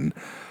 but I didn't.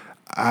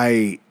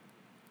 I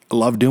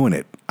love doing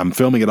it. I'm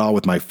filming it all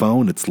with my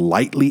phone. It's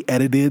lightly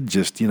edited,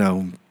 just,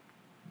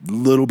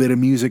 little bit of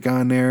music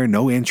on there,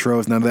 no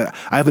intros, none of that.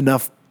 I have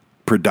enough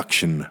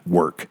production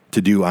work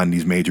to do on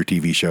these major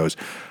TV shows.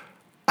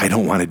 I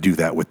don't want to do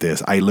that with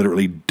this. I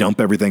literally dump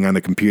everything on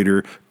the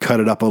computer, cut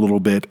it up a little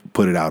bit,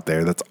 put it out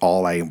there. That's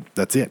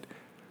it.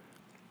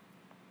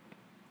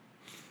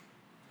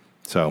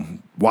 So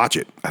watch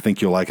it. I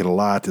think you'll like it a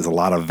lot. There's a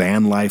lot of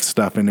van life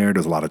stuff in there.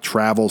 There's a lot of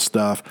travel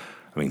stuff.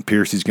 I mean,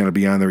 Piercy's going to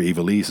be on there.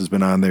 Evilise has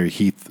been on there.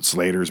 Heath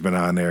Slater's been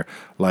on there.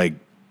 Like,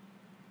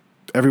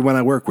 everyone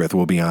I work with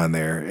will be on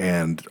there,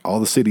 and all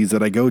the cities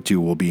that I go to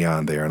will be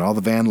on there, and all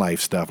the van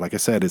life stuff, like I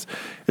said, it's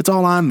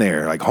all on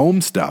there. Like home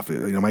stuff,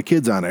 my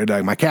kids on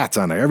there, my cat's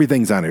on there,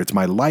 everything's on there. It's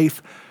my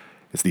life.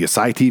 It's the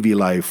ASY TV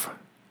life,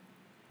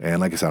 and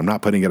like I said, I'm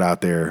not putting it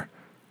out there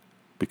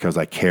because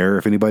I care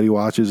if anybody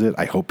watches it.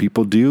 I hope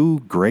people do.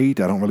 Great.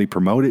 I don't really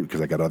promote it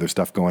because I got other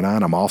stuff going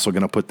on. I'm also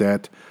going to put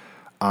that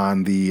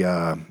on the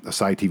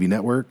ASY TV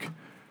network,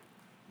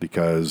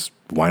 because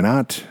why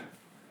not?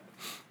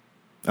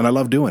 And I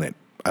love doing it.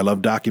 I love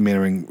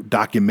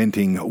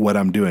documenting what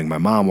I'm doing. My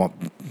mom,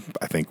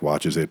 I think,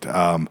 watches it.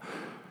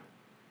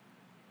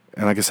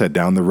 And like I said,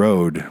 down the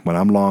road, when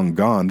I'm long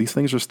gone, these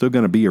things are still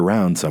going to be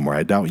around somewhere.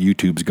 I doubt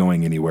YouTube's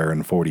going anywhere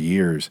in 40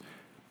 years.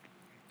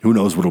 Who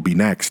knows what'll be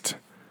next?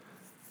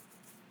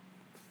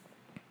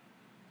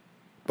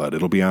 But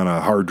it'll be on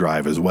a hard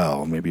drive as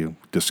well. Maybe you'll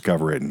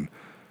discover it and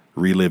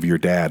relive your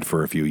dad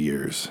for a few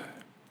years.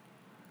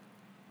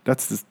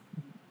 That's the,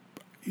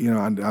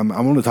 I'm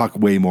going to talk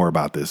way more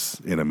about this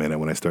in a minute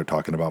when I start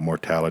talking about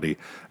mortality.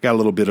 Got a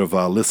little bit of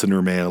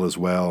listener mail as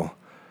well.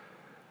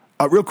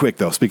 Real quick,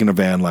 though, speaking of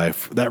van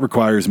life, that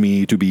requires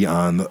me to be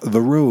on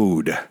the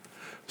road,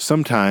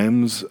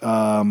 sometimes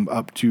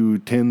up to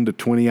 10 to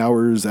 20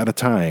 hours at a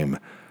time.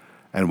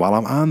 And while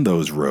I'm on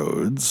those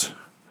roads,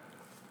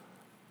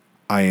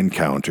 I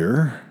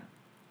encounter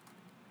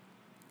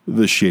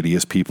the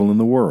shittiest people in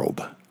the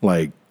world.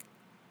 Like,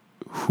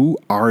 who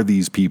are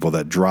these people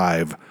that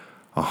drive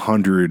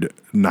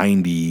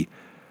 190,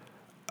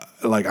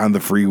 like on the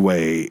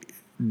freeway,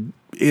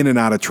 in and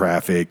out of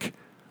traffic?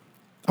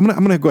 I'm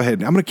gonna go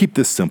ahead. I'm gonna keep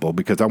this simple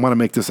because I want to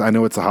make this. I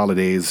know it's the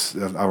holidays.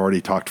 I've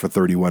already talked for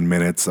 31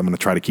 minutes. I'm gonna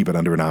try to keep it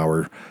under an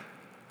hour.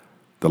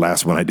 The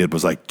last one I did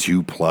was like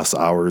 2+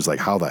 hours. Like,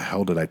 how the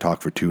hell did I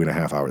talk for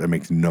 2.5 hours? That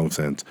makes no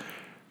sense.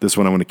 This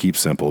one I want to keep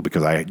simple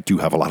because I do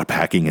have a lot of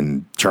packing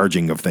and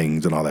charging of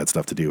things and all that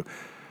stuff to do.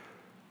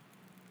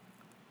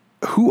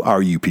 Who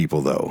are you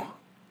people, though,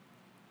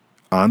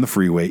 on the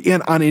freeway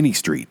and on any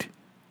street?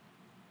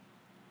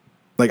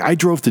 Like, I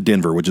drove to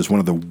Denver, which is one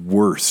of the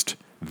worst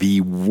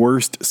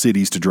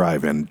cities to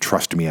drive in.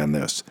 Trust me on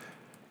this.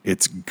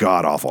 It's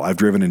god-awful. I've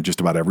driven in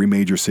just about every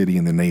major city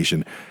in the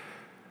nation.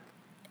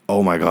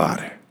 Oh, my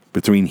God.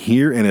 Between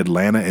here and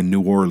Atlanta and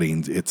New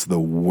Orleans, it's the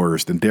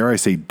worst. And dare I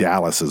say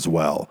Dallas as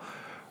well.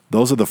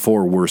 Those are the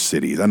 4 worst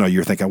cities. I know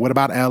you're thinking, what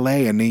about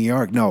L.A. and New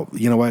York? No,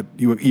 you know what?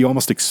 You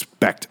almost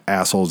expect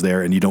assholes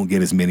there, and you don't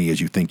get as many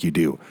as you think you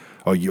do.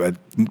 Or you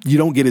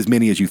don't get as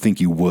many as you think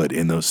you would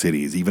in those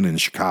cities, even in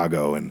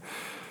Chicago. And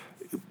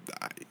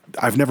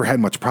I've never had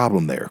much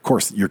problem there. Of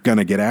course, you're going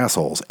to get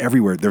assholes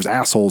everywhere. There's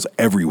assholes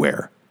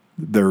everywhere.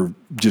 They're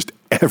just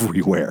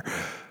everywhere.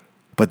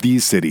 But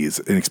these cities,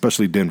 and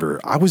especially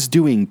Denver, I was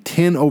doing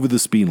 10 over the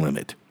speed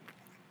limit.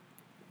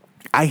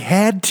 I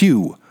had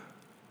to.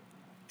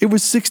 It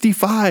was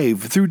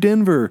 65 through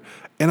Denver,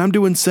 and I'm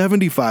doing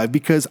 75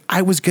 because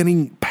I was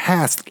getting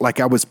passed like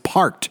I was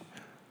parked.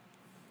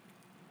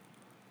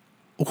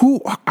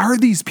 Who are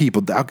these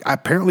people?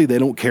 Apparently, they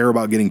don't care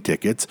about getting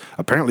tickets.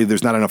 Apparently,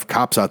 there's not enough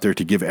cops out there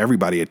to give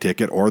everybody a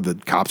ticket, or the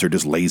cops are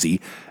just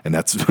lazy, and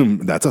that's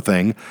a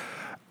thing.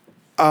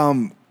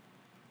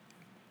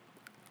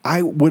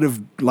 I would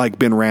have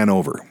been ran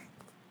over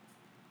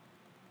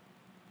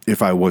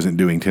if I wasn't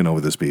doing 10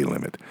 over the speed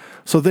limit.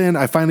 So then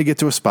I finally get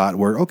to a spot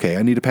where, okay,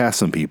 I need to pass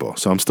some people.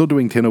 So I'm still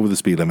doing 10 over the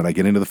speed limit. I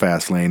get into the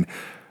fast lane,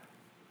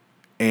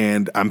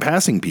 and I'm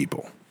passing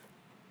people.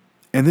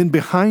 And then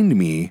behind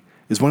me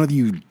is one of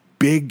you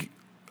big,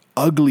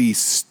 ugly,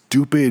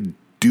 stupid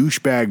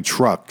douchebag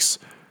trucks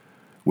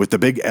with the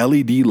big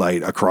LED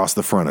light across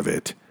the front of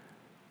it,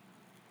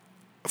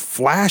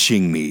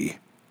 flashing me.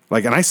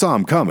 And I saw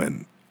him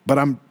coming, but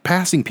I'm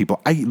passing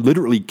people. I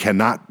literally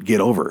cannot get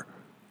over.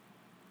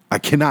 I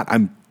cannot.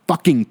 I'm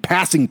fucking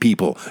passing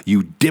people,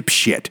 you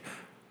dipshit.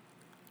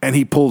 And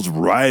he pulls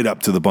right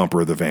up to the bumper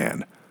of the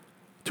van,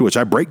 to which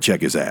I brake check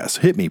his ass.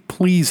 Hit me.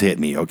 Please hit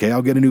me, okay?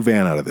 I'll get a new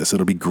van out of this.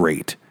 It'll be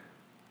great.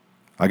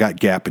 I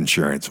got gap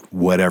insurance.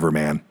 Whatever,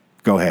 man.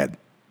 Go ahead.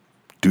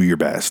 Do your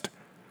best.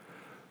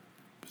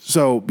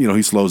 So,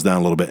 he slows down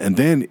a little bit, and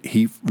then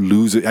he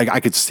loses. I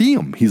could see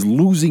him. He's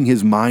losing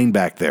his mind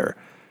back there.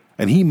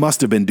 And he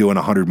must have been doing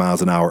 100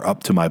 miles an hour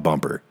up to my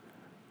bumper.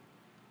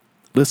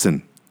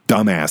 Listen,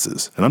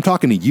 dumbasses. And I'm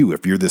talking to you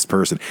if you're this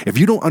person. If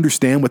you don't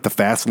understand what the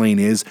fast lane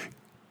is,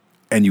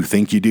 and you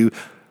think you do,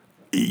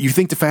 you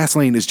think the fast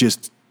lane is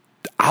just,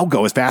 I'll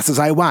go as fast as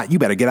I want. You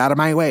better get out of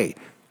my way.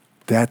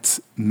 That's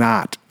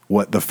not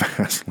what the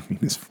fast lane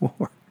is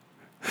for.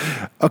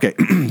 Okay,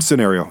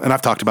 scenario. And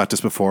I've talked about this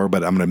before,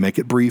 but I'm going to make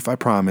it brief, I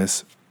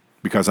promise,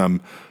 because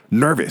I'm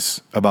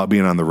nervous about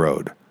being on the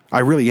road. I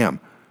really am.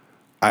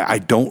 I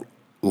don't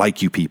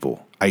like you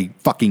people. I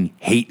fucking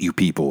hate you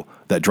people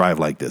that drive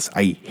like this.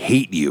 I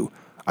hate you.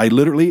 I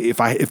literally, if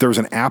there was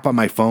an app on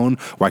my phone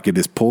where I could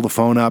just pull the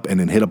phone up and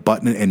then hit a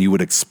button and you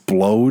would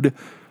explode.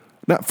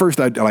 Not first,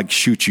 I'd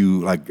shoot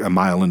you like a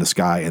mile in the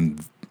sky,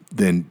 and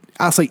then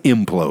I'll say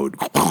implode.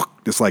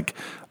 Just like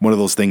one of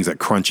those things that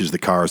crunches the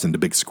cars into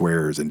big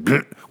squares,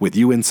 and with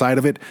you inside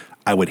of it,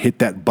 I would hit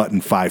that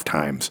button 5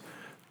 times.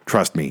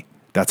 Trust me.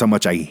 That's how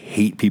much I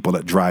hate people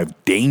that drive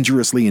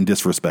dangerously and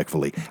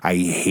disrespectfully. I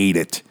hate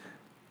it.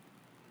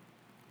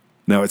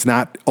 No, it's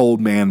not old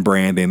man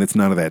Brandon. It's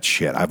none of that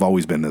shit. I've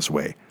always been this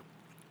way.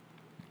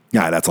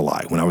 Yeah, that's a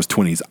lie. When I was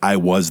 20s, I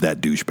was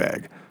that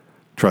douchebag.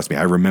 Trust me,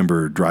 I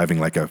remember driving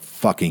like a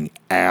fucking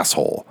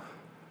asshole.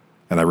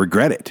 And I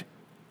regret it.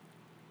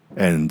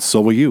 And so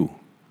will you.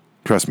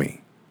 Trust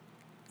me.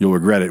 You'll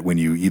regret it when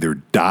you either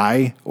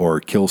die or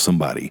kill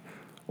somebody,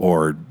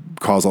 or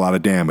cause a lot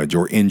of damage,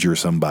 or injure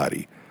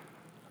somebody,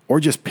 or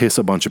just piss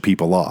a bunch of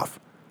people off.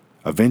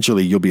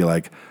 Eventually, you'll be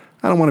like,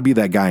 I don't want to be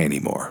that guy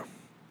anymore.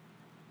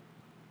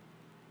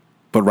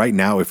 But right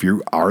now, if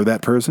you are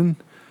that person,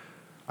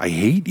 I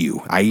hate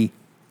you. I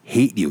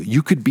hate you.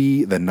 You could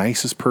be the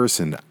nicest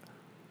person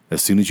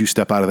as soon as you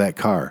step out of that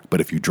car. But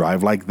if you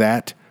drive like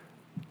that,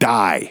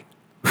 die.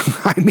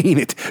 I mean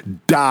it.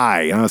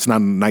 Die. I know it's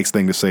not a nice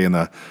thing to say in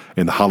the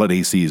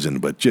holiday season,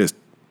 but just,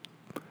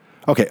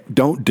 okay,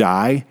 don't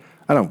die.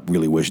 I don't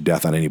really wish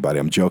death on anybody.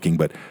 I'm joking,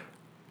 but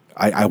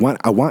I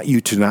want you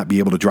to not be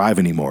able to drive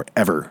anymore,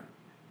 ever.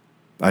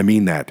 I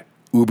mean that.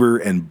 Uber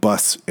and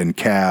bus and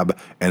cab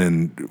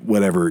and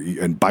whatever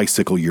and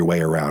bicycle your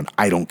way around.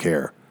 I don't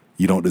care.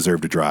 You don't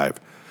deserve to drive.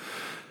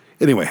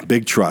 Anyway,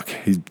 big truck.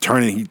 He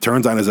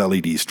turns on his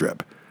LED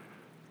strip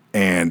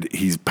and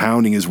he's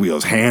pounding his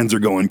wheels. Hands are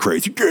going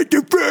crazy. Get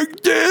the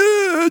fuck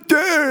down.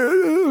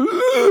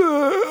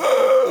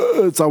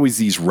 It's always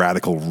these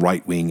radical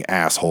right-wing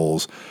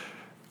assholes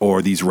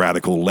or these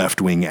radical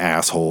left-wing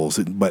assholes.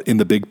 But in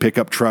the big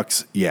pickup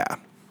trucks, yeah,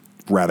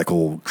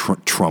 radical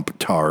Trump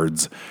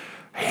tards.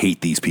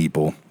 Hate these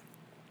people.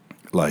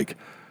 Like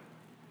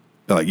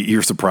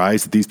you're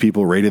surprised that these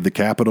people raided the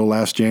Capitol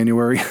last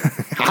January?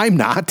 I'm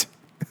not.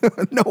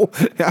 No,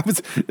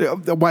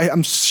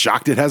 I'm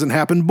shocked it hasn't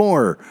happened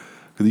more.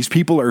 These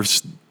people are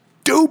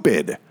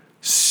stupid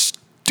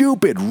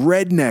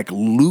redneck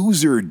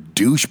loser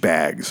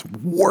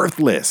douchebags,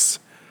 worthless.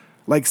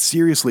 Like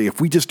seriously, if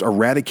we just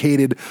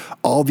eradicated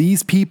all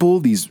these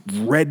people, these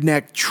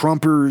redneck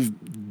Trumpers,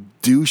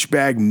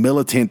 douchebag,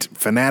 militant,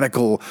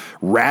 fanatical,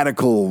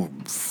 radical,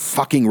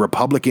 fucking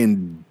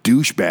Republican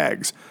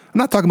douchebags. I'm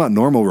not talking about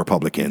normal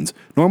Republicans.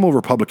 Normal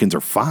Republicans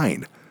are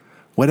fine.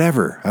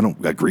 Whatever. I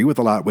don't agree with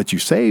a lot of what you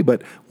say,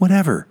 but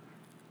whatever.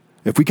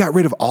 If we got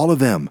rid of all of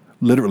them,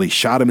 literally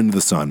shot them into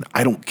the sun,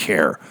 I don't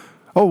care.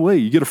 Oh, wait,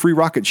 you get a free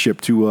rocket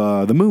ship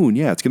to the moon.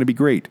 Yeah, it's going to be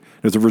great.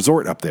 There's a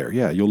resort up there.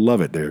 Yeah, you'll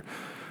love it.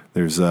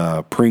 There's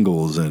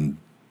Pringles and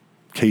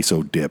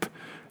queso dip.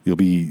 You'll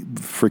be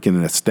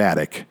freaking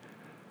ecstatic.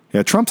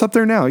 Yeah, Trump's up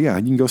there now. Yeah,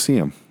 you can go see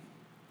him.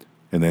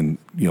 And then,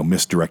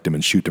 misdirect him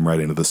and shoot him right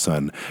into the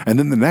sun. And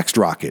then the next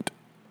rocket,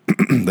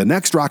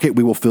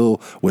 we will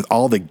fill with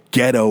all the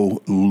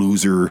ghetto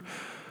loser,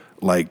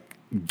 like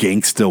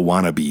gangsta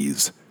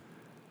wannabes.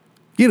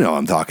 You know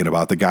I'm talking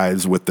about, the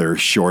guys with their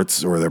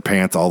shorts or their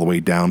pants all the way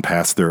down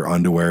past their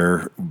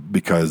underwear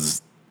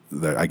because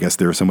I guess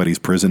they're somebody's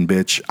prison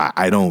bitch.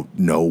 I don't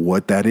know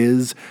what that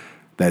is.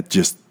 That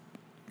just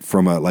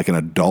from an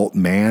adult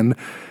man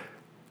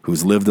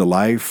who's lived a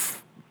life.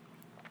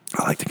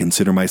 I like to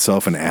consider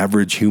myself an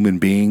average human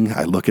being.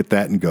 I look at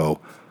that and go,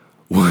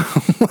 well,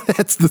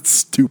 that's the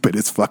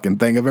stupidest fucking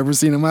thing I've ever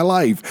seen in my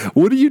life.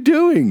 What are you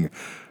doing?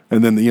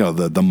 And then,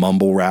 the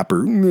mumble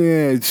rapper,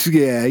 yeah,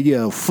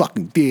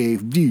 fucking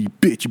Dave, you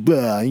bitch,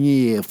 blah,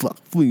 yeah, fuck,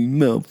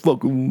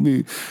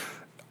 motherfucker.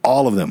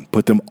 All of them,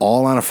 put them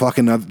all on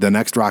the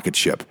next rocket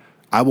ship.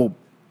 I will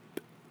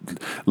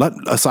let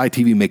ASY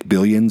TV make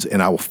billions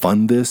and I will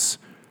fund this.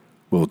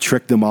 We'll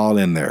trick them all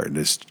in there and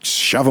just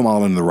shove them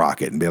all in the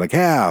rocket and be like,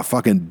 yeah,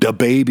 fucking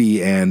DaBaby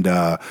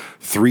and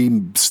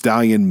 3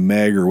 Stallion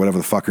Meg or whatever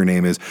the fuck her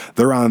name is.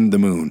 They're on the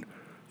moon.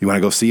 You want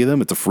to go see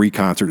them? It's a free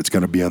concert. It's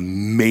going to be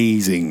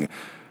amazing.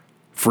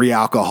 Free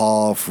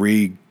alcohol,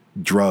 free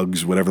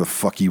drugs, whatever the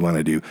fuck you want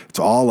to do. It's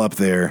all up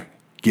there.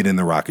 Get in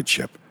the rocket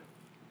ship.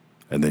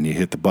 And then you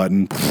hit the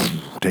button,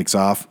 takes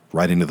off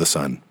right into the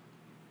sun.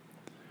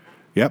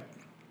 Yep.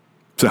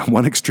 So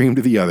one extreme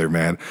to the other,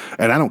 man.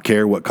 And I don't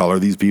care what color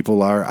these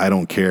people are. I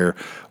don't care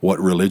what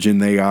religion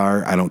they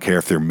are. I don't care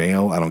if they're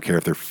male. I don't care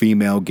if they're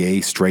female,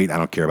 gay, straight. I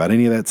don't care about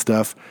any of that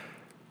stuff.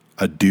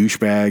 A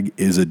douchebag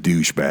is a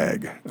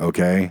douchebag,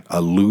 okay? A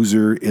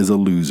loser is a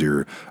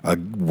loser. A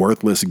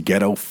worthless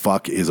ghetto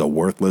fuck is a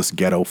worthless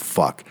ghetto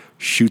fuck.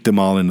 Shoot them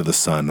all into the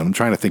sun. I'm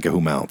trying to think of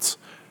whom else.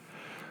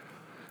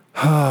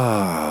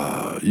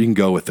 You can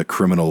go with the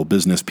criminal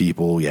business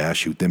people. Yeah,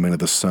 shoot them into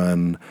the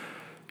sun.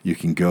 You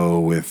can go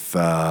with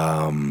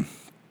all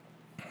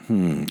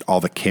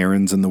the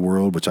Karens in the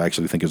world, which I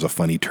actually think is a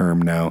funny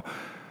term now.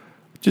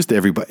 Just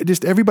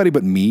everybody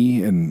but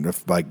me and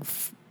like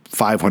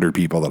 500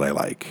 people that I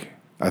like.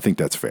 I think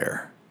that's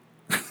fair.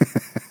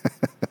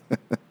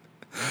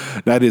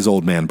 That is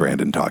old man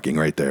Brandon talking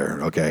right there.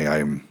 Okay,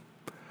 I'm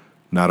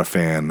not a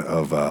fan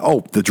of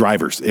the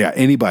drivers. Yeah,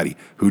 anybody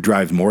who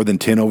drives more than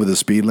 10 over the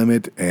speed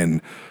limit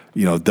and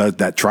does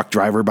that truck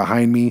driver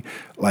behind me.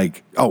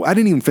 Like, I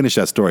didn't even finish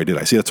that story, did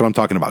I? See, that's what I'm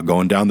talking about.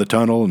 Going down the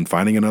tunnel and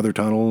finding another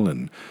tunnel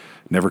and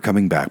never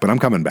coming back. But I'm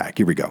coming back.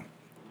 Here we go.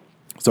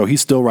 So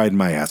he's still riding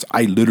my ass.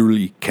 I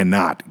literally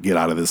cannot get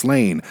out of this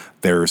lane.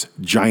 There's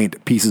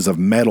giant pieces of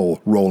metal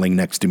rolling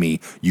next to me.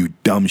 You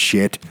dumb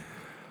shit.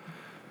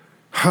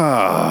 So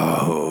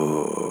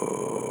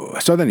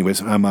anyways,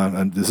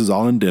 this is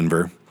all in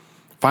Denver.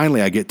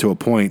 Finally, I get to a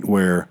point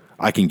where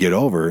I can get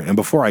over. And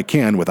before I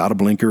can, without a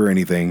blinker or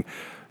anything,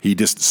 he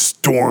just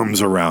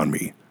storms around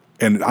me.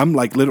 And I'm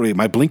like, literally,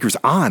 my blinker's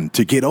on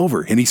to get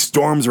over. And he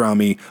storms around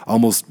me,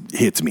 almost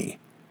hits me.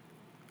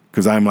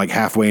 Because I'm like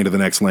halfway into the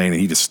next lane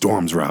and he just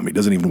storms around me.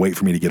 Doesn't even wait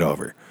for me to get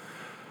over.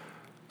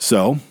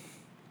 So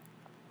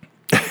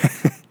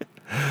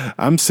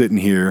I'm sitting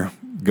here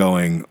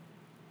going,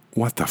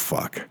 what the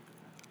fuck?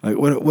 Like,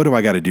 what do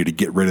I got to do to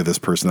get rid of this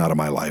person out of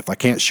my life? I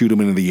can't shoot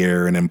him into the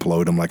air and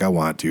implode him like I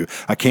want to.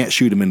 I can't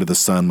shoot him into the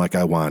sun like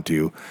I want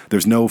to.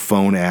 There's no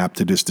phone app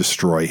to just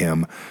destroy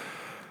him.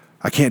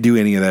 I can't do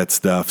any of that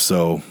stuff.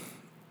 So,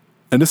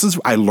 and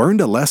I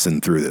learned a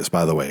lesson through this,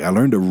 by the way. I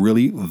learned a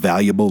really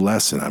valuable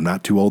lesson. I'm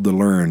not too old to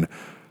learn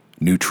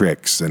new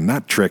tricks, and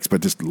not tricks,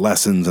 but just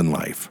lessons in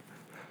life.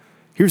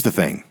 Here's the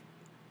thing.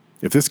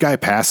 If this guy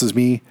passes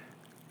me,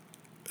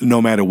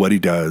 no matter what he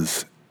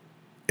does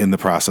in the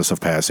process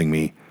of passing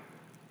me,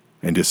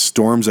 and just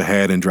storms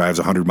ahead and drives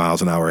 100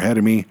 miles an hour ahead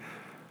of me,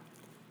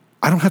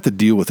 I don't have to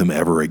deal with him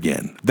ever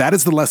again. That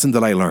is the lesson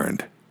that I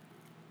learned.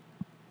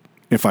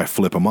 If I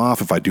flip him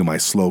off, if I do my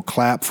slow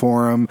clap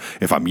for him,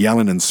 if I'm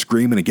yelling and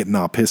screaming and getting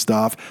all pissed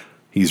off,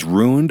 he's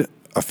ruined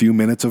a few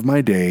minutes of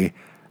my day,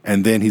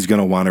 and then he's going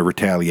to want to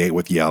retaliate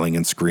with yelling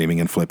and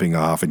screaming and flipping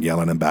off and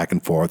yelling and back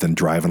and forth and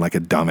driving like a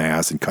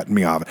dumbass and cutting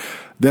me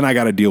off. Then I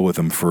got to deal with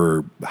him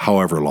for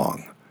however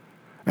long.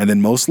 And then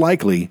most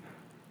likely,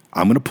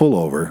 I'm going to pull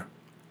over,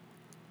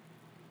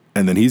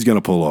 and then he's going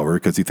to pull over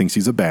because he thinks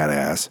he's a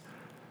badass.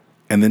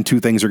 And then two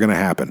things are going to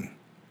happen.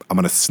 I'm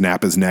going to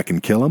snap his neck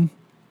and kill him,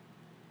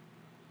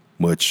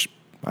 which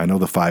I know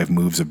the 5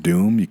 moves of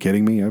doom. You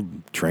kidding me?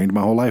 I've trained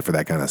my whole life for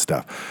that kind of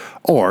stuff.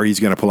 Or he's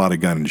going to pull out a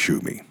gun and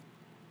shoot me,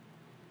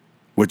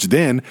 which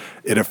then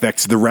it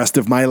affects the rest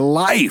of my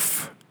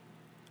life.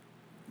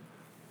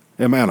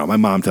 And I don't know, my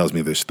mom tells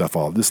me this stuff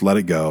just let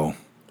it go.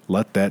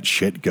 Let that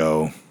shit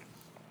go.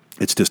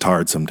 It's just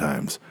hard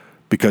sometimes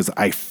because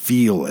I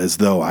feel as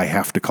though I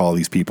have to call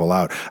these people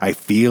out. I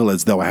feel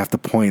as though I have to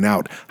point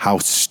out how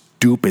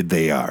stupid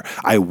they are.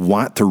 I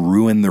want to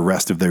ruin the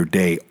rest of their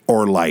day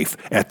or life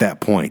at that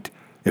point.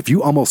 If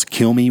you almost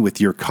kill me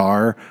with your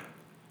car,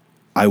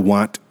 I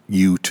want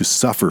you to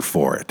suffer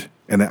for it.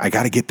 And I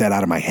got to get that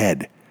out of my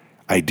head.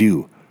 I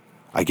do.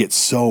 I get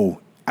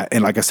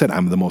and like I said,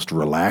 I'm the most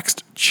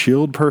relaxed,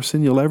 chilled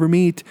person you'll ever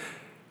meet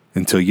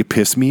until you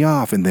piss me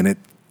off. And then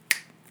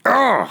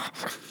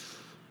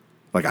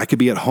like I could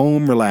be at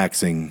home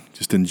relaxing,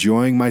 just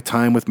enjoying my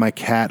time with my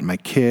cat, my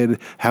kid,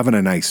 having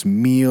a nice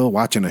meal,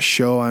 watching a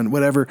show on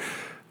whatever.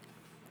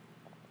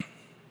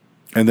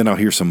 And then I'll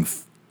hear some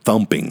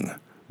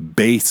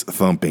bass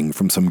thumping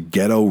from some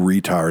ghetto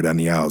retard on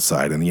the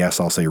outside. And yes,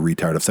 I'll say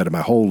retard. I've said it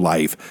my whole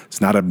life. It's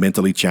not a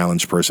mentally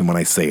challenged person when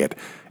I say it.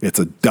 It's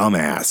a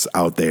dumbass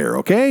out there,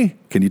 okay?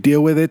 Can you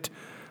deal with it?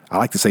 I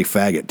like to say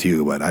faggot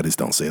too, but I just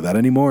don't say that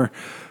anymore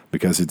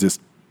because I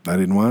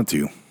didn't want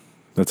to.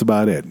 That's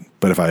about it.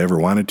 But if I ever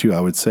wanted to,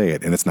 I would say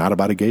it. And it's not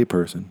about a gay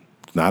person.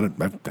 I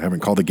haven't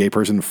called a gay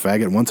person a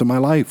faggot once in my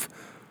life.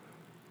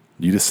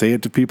 You just say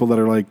it to people that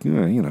are like,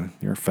 you're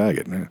a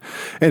faggot.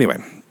 Anyway.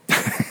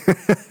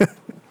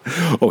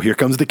 Oh, here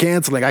comes the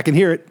canceling. I can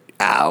hear it.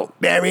 Ow,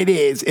 there it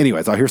is.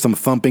 Anyways, I'll hear some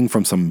thumping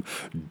from some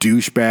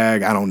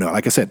douchebag. I don't know.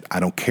 Like I said, I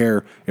don't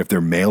care if they're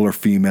male or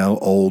female,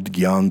 old,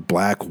 young,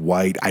 black,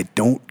 white. I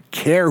don't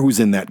care who's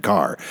in that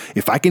car.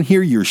 If I can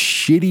hear your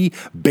shitty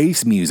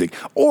bass music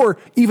or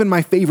even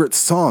my favorite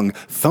song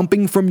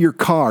thumping from your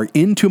car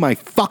into my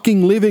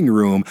fucking living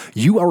room,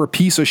 you are a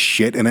piece of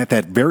shit. And at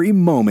that very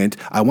moment,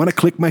 I want to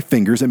click my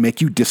fingers and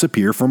make you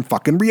disappear from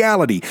fucking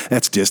reality.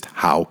 That's just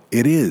how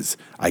it is.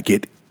 I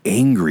get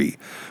angry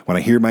when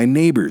I hear my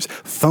neighbors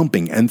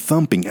thumping and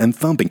thumping and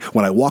thumping.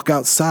 When I walk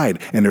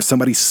outside and there's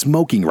somebody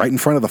smoking right in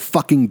front of the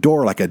fucking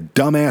door like a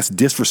dumbass,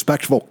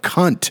 disrespectful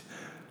cunt.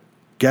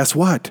 Guess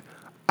what?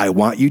 I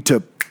want you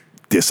to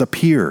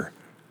disappear.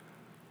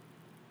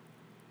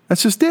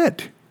 That's just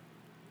it.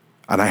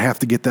 And I have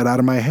to get that out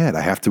of my head.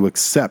 I have to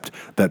accept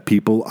that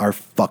people are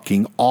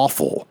fucking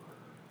awful.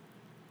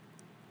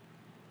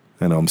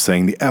 I know I'm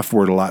saying the F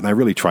word a lot, and I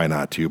really try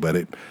not to, but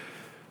it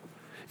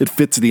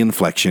fits the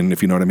inflection,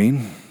 if you know what I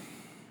mean.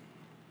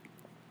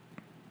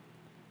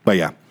 But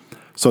yeah,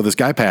 so this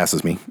guy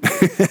passes me,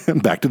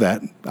 back to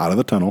that, out of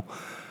the tunnel,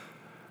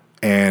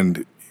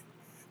 and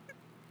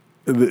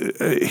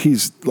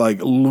he's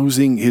like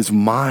losing his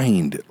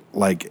mind.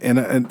 Like,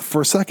 and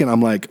for a second,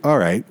 I'm like, all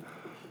right.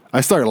 I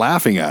start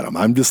laughing at him.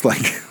 I'm just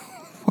like,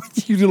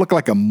 you look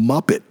like a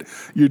Muppet.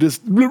 You're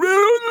just,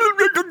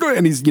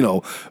 and he's,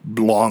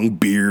 long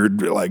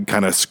beard, like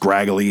kind of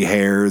scraggly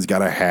hair. He's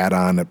got a hat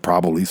on that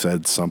probably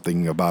said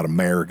something about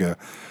America.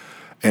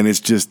 And it's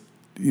just,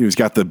 he's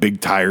got the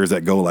big tires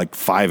that go like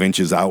 5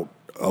 inches out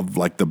of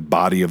like the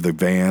body of the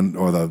van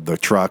or the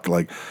truck.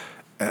 Like,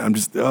 and I'm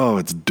just,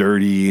 it's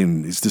dirty.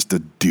 And he's just a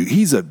dude.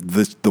 He's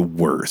the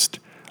worst.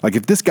 Like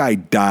if this guy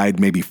died,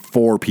 maybe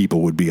 4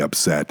 people would be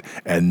upset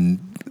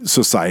and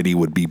society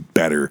would be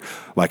better.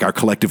 Like our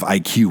collective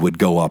IQ would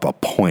go up a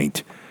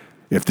point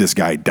if this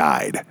guy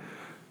died.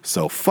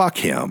 So fuck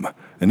him.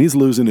 And he's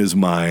losing his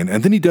mind.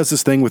 And then he does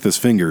this thing with his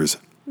fingers.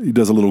 He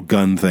does a little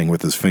gun thing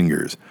with his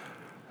fingers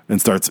and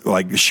starts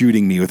like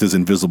shooting me with his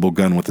invisible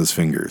gun with his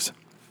fingers.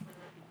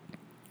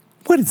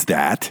 What is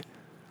that?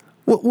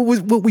 What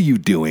were you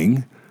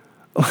doing?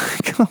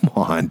 Come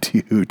on,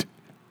 dude.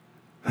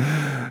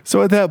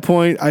 So at that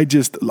point, I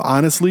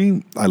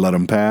let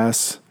him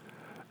pass.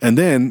 And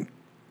then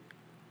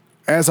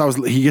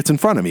he gets in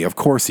front of me. Of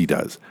course he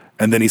does.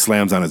 And then he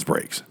slams on his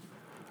brakes.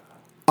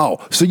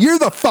 Oh, so you're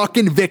the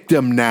fucking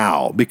victim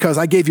now because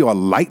I gave you a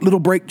light little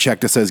brake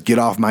check that says get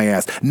off my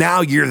ass.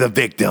 Now you're the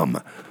victim.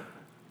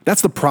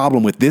 That's the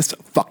problem with this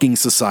fucking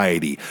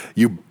society.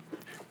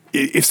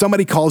 If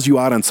somebody calls you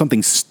out on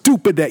something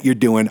stupid that you're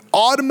doing,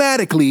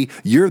 automatically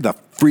you're the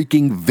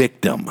freaking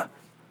victim.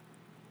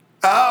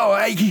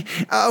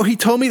 He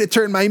told me to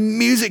turn my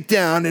music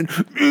down and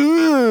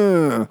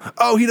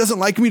he doesn't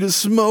like me to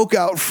smoke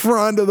out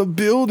front of the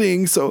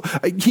building. So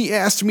he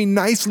asked me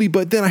nicely,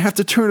 but then I have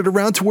to turn it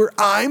around to where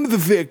I'm the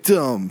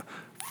victim.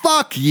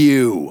 Fuck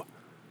you,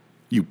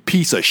 you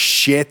piece of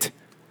shit.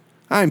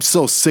 I'm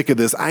so sick of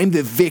this. I'm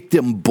the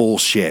victim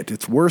bullshit.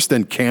 It's worse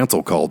than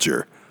cancel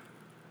culture.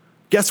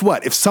 Guess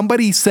what? If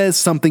somebody says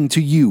something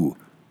to you,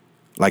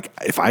 like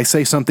if I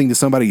say something to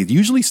somebody, it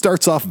usually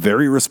starts off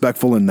very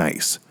respectful and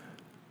nice.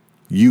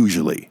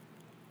 Usually.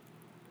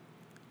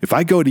 If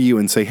I go to you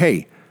and say,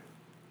 hey,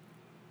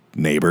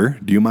 neighbor,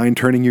 do you mind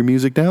turning your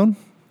music down?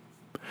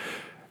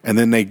 And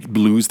then they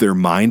lose their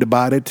mind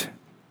about it.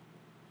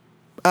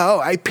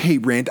 Oh, I pay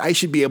rent. I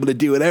should be able to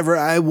do whatever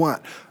I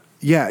want.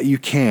 Yeah, you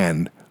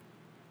can.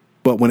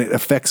 But when it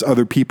affects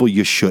other people,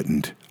 you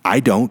shouldn't. I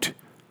don't.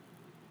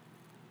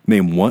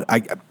 Name one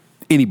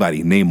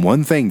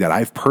thing that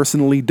I've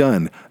personally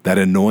done that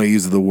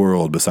annoys the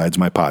world besides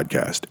my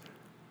podcast.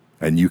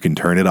 And you can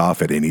turn it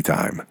off at any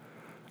time.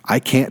 I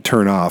can't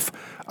turn off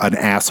an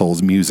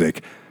asshole's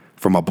music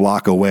from a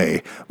block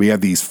away. We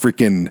have these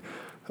freaking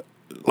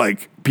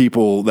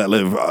people that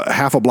live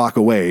half a block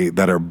away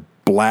that are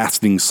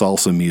blasting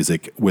salsa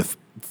music with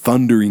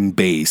thundering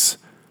bass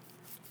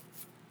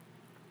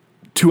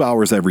 2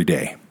 hours every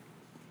day.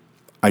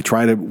 I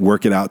try to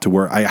work it out to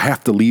where I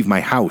have to leave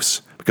my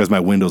house because my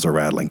windows are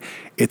rattling.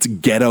 It's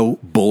ghetto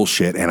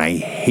bullshit and I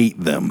hate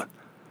them.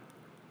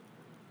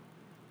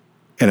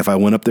 And if I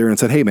went up there and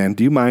said, hey man,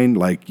 do you mind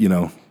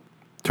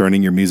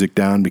turning your music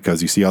down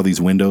because you see all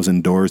these windows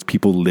and doors,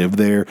 people live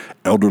there,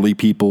 elderly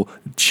people,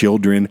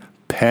 children,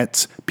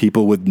 pets,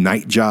 people with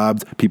night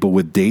jobs, people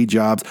with day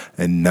jobs,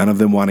 and none of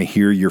them want to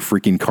hear your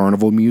freaking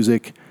carnival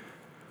music,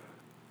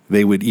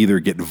 they would either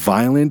get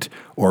violent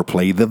or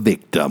play the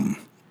victim.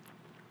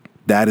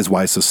 That is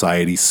why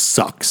society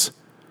sucks.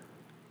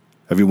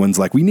 Everyone's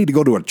like, we need to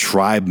go to a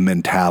tribe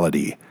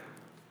mentality.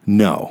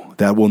 No,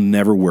 that will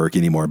never work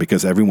anymore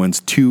because everyone's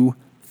too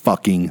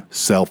fucking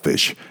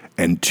selfish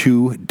and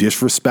too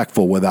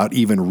disrespectful without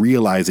even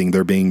realizing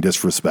they're being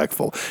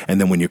disrespectful. And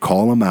then when you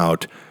call them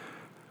out,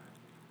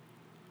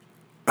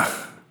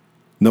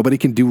 nobody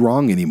can do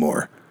wrong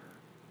anymore.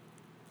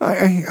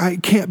 I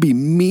can't be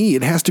me.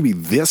 It has to be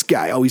this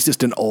guy. Oh, he's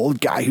just an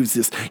old guy who's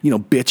just,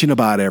 bitching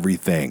about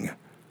everything.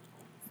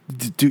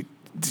 Do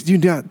you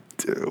not?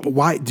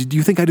 Why? Do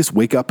you think I just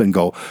wake up and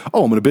go,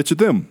 oh, I'm going to bitch at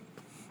them?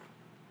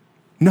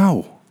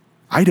 No,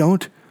 I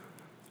don't.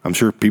 I'm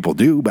sure people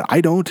do, but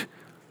I don't.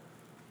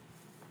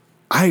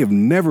 I have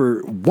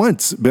never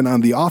once been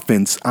on the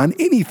offense on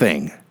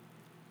anything.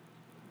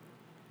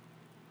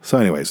 So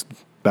anyways,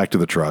 back to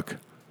the truck.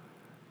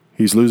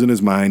 He's losing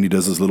his mind. He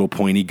does this little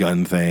pointy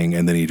gun thing,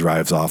 and then he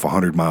drives off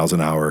 100 miles an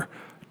hour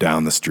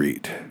down the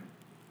street.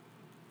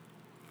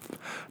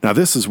 Now,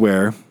 this is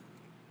where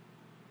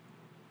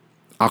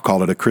I'll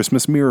call it a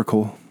Christmas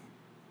miracle.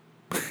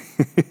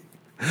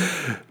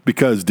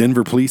 Because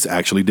Denver police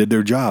actually did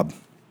their job.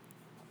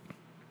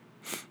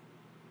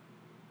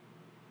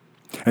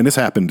 And this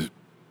happened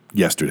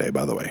yesterday,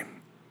 by the way.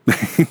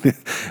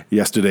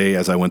 Yesterday,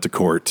 as I went to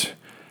court,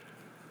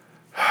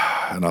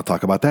 and I'll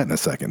talk about that in a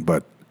second,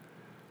 but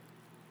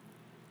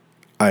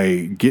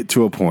I get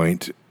to a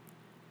point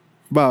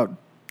about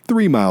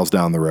 3 miles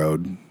down the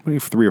road, maybe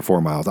 3 or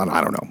 4 miles,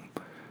 I don't know.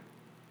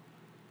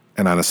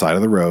 And on the side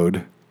of the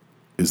road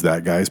is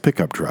that guy's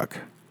pickup truck.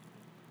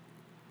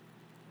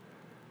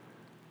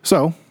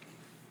 So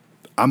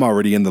I'm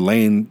already in the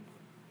lane,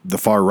 the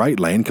far right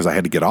lane, because I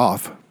had to get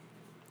off.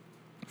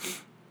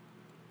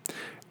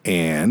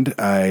 And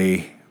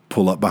I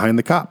pull up behind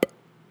the cop.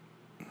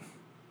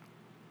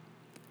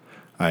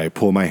 I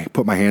put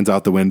my hands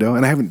out the window,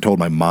 and I haven't told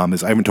my mom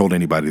this. I haven't told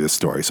anybody this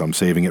story, so I'm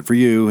saving it for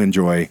you.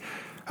 Enjoy.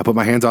 I put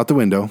my hands out the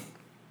window,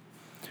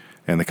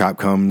 and the cop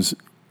comes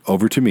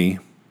over to me,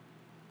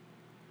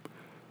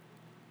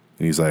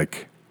 and he's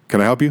like,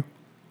 "Can I help you?"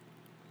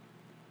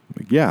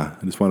 I'm like, yeah,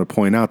 I just want to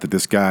point out that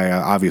this guy,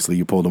 obviously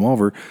you pulled him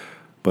over,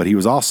 but he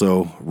was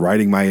also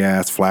riding my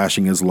ass,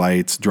 flashing his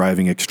lights,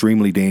 driving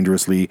extremely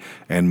dangerously,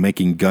 and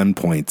making gun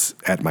points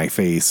at my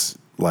face,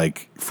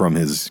 like from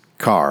his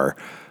car.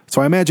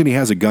 So I imagine he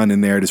has a gun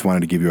in there. I just wanted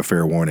to give you a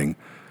fair warning.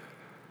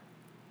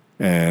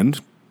 And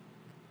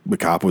the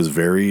cop was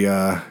very,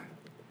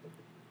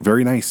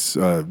 very nice.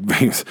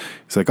 He's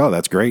like, oh,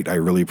 that's great. I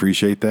really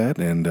appreciate that.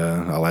 And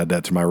I'll add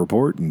that to my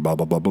report and blah,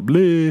 blah, blah, blah,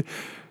 blah.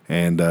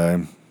 And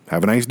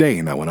have a nice day.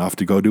 And I went off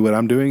to go do what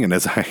I'm doing. And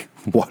as I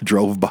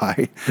drove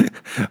by,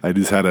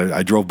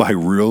 I drove by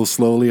real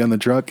slowly on the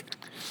truck.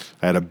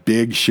 I had a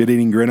big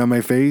shit-eating grin on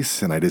my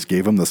face, and I just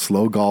gave him the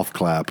slow golf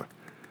clap.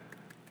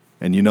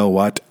 And you know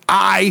what?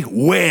 I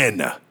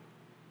win.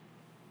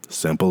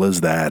 Simple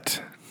as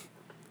that.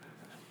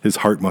 His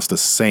heart must have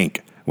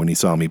sank when he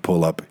saw me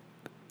pull up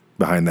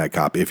behind that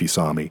cop, if he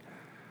saw me.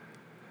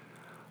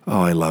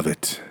 Oh, I love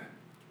it.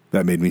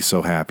 That made me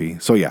so happy.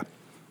 So yeah,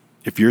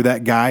 if you're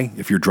that guy,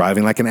 if you're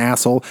driving like an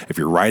asshole, if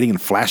you're riding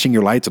and flashing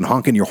your lights and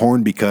honking your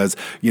horn because,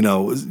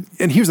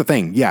 and here's the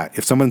thing. Yeah,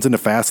 if someone's in the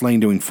fast lane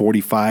doing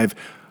 45,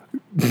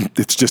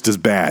 it's just as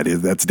bad.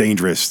 That's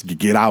dangerous. You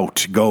get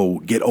out, go,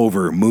 get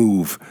over,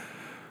 move.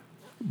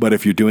 But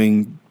if you're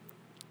doing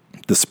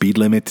the speed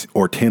limit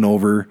or 10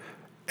 over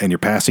and you're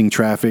passing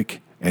traffic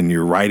and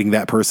you're riding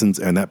that person's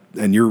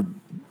and you're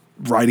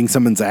riding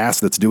someone's ass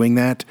that's doing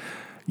that,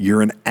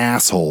 you're an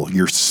asshole.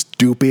 You're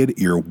stupid.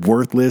 You're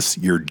worthless.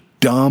 You're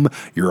dumb.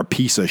 You're a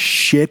piece of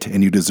shit,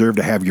 and you deserve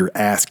to have your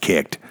ass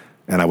kicked.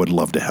 And I would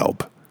love to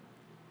help.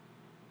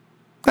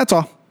 That's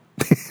all.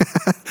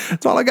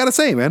 That's all I got to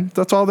say, man.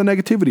 That's all the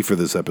negativity for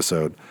this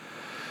episode.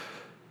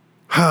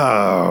 What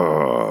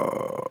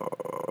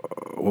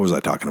was I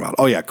talking about?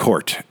 Oh, yeah,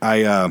 court.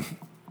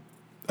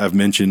 I've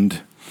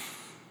mentioned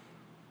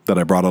that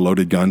I brought a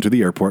loaded gun to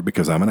the airport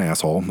because I'm an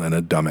asshole and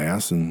a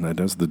dumbass, and that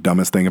is the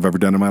dumbest thing I've ever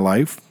done in my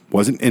life.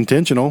 Wasn't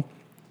intentional.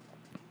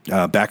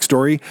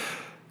 Backstory,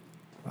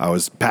 I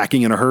was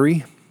packing in a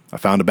hurry. I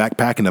found a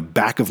backpack in the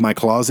back of my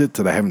closet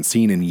that I haven't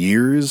seen in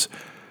years.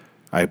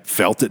 I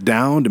felt it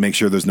down to make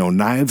sure there's no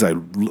knives.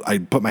 I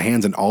put my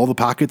hands in all the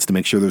pockets to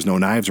make sure there's no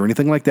knives or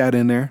anything like that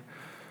in there.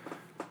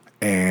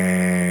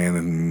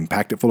 And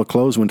packed it full of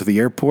clothes, went to the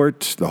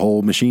airport. The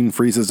whole machine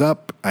freezes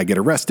up. I get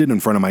arrested in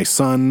front of my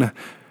son.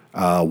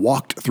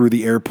 Walked through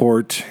the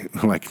airport,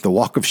 like the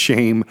walk of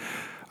shame,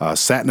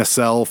 sat in a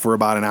cell for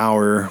about an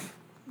hour.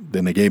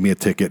 Then they gave me a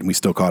ticket and we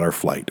still caught our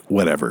flight.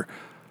 Whatever.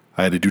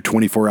 I had to do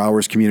 24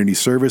 hours community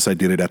service. I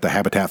did it at the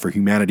Habitat for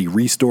Humanity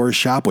Restore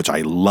shop, which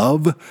I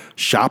love.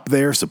 Shop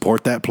there,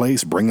 support that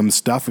place, bring them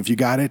stuff if you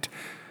got it.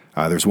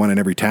 There's one in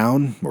every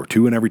town or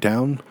two in every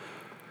town.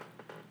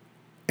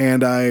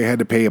 And I had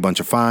to pay a bunch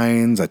of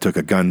fines. I took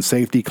a gun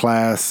safety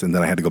class and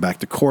then I had to go back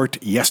to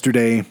court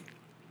yesterday.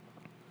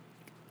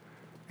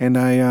 And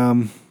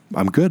I'm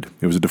good.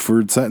 It was a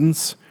deferred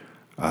sentence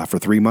for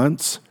 3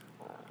 months,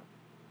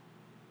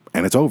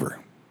 and it's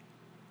over.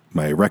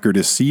 My record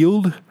is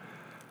sealed.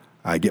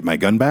 I get my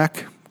gun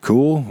back.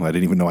 Cool. I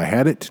didn't even know I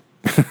had it.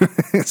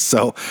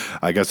 So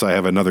I guess I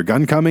have another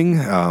gun coming.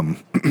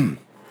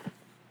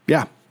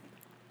 Yeah.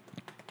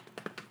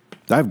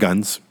 I have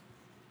guns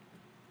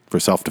for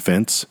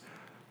self-defense,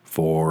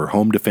 for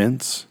home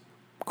defense.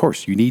 Of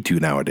course, you need to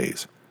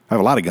nowadays. I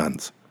have a lot of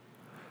guns,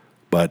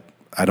 but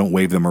I don't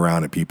wave them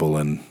around at people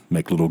and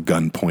make little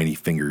gun pointy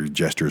finger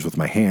gestures with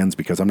my hands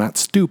because I'm not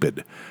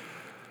stupid.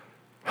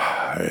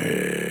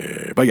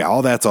 But yeah,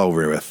 all that's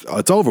over with.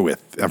 It's over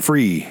with. I'm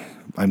free.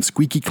 I'm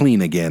squeaky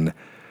clean again.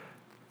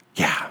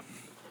 Yeah.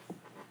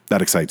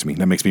 That excites me.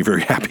 That makes me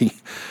very happy.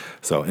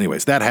 So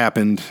anyways, that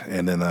happened.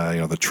 And then,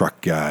 the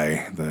truck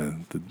guy, the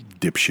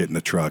dipshit in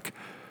the truck,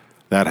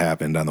 that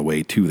happened on the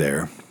way to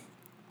there.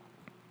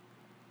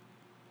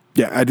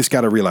 Yeah, I just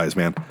got to realize,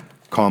 man,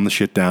 calm the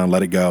shit down,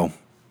 let it go.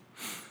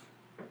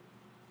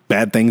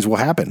 Bad things will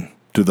happen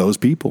to those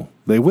people.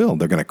 They will.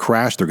 They're going to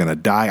crash. They're going to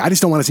die. I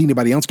just don't want to see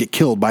anybody else get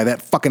killed by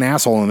that fucking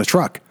asshole in the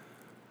truck.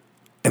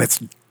 And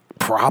it's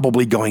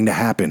probably going to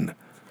happen.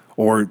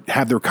 Or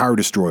have their car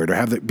destroyed or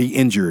have them be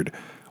injured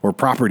or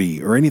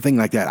property or anything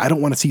like that. I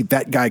don't want to see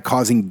that guy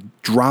causing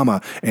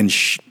drama and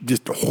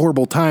just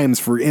horrible times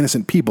for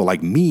innocent people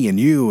like me and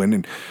you.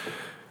 And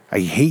I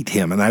hate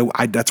him. And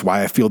I that's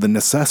why I feel the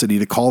necessity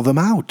to call them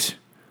out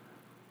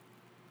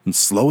and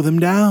slow them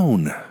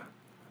down.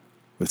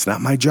 It's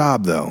not my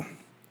job, though.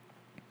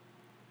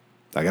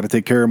 I got to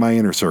take care of my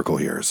inner circle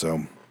here,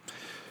 so.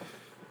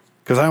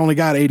 Because I only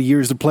got 80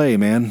 years to play,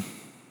 man.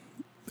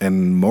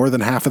 And more than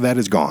half of that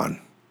is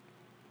gone.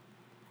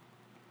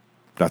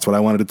 That's what I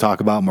wanted to talk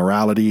about,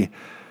 morality.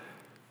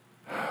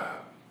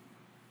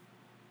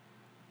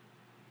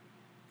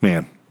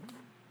 Man,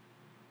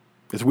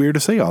 it's weird to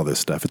say all this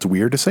stuff. It's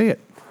weird to say it.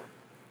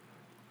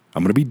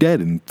 I'm going to be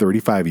dead in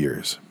 35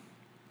 years.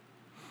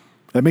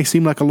 That may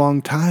seem like a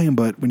long time,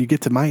 but when you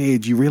get to my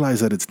age, you realize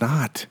that it's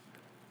not.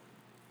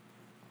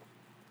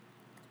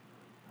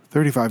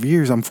 35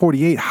 years, I'm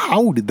 48.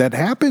 How did that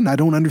happen? I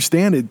don't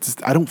understand it.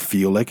 I don't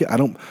feel like it. I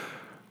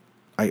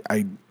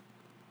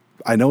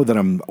know that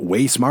I'm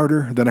way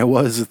smarter than I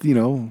was,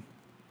 30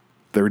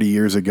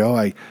 years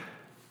ago.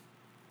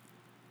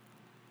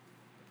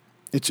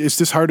 It's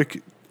just hard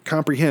to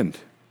comprehend.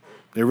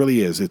 It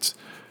really is.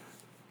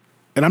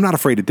 And I'm not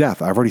afraid of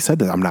death. I've already said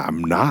that.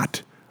 I'm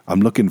not. I'm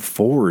looking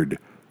forward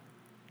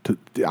to.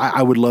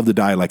 I would love to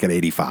die like at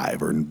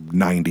 85 or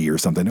 90 or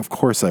something. Of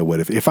course I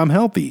would if I'm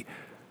healthy,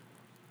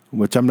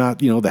 which I'm not.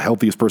 The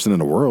healthiest person in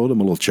the world. I'm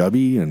a little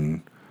chubby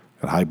and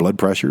got high blood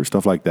pressure,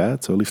 stuff like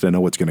that. So at least I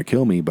know what's going to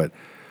kill me. But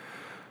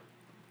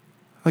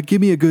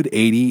give me a good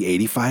 80,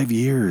 85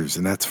 years,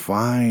 and that's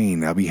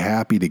fine. I'll be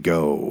happy to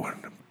go.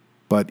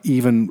 But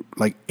even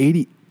like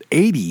 80,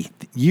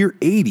 year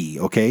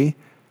 80, okay,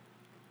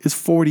 is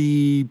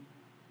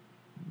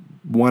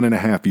 41 and a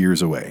half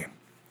years away.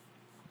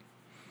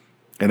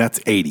 And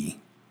that's 80.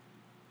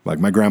 Like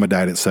my grandma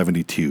died at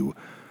 72.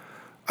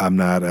 I'm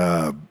not,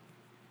 I'm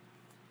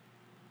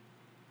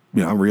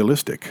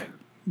realistic.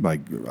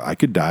 Like I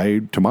could die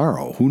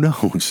tomorrow. Who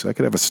knows? I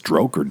could have a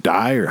stroke or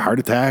die or heart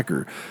attack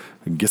or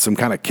get some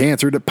kind of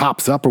cancer that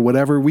pops up or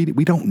whatever. We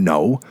don't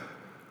know.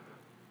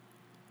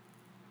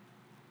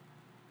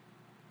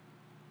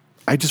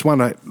 I just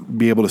want to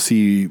be able to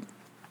see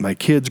my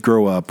kids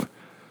grow up,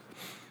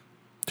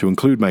 to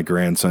include my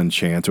grandson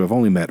Chance, who I've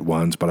only met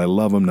once, but I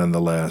love him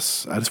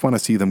nonetheless. I just want to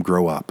see them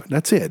grow up.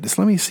 That's it. Just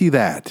let me see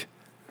that.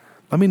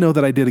 Let me know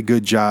that I did a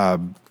good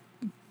job,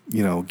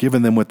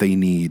 giving them what they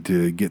need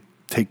to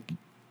take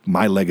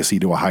my legacy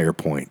to a higher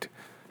point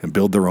and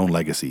build their own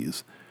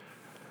legacies.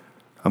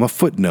 I'm a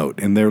footnote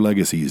in their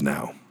legacies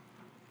now.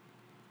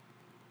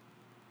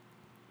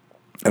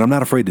 And I'm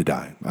not afraid to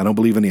die. I don't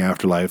believe in the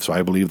afterlife, so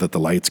I believe that the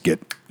lights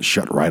get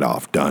shut right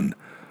off, done.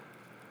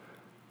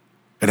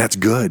 And that's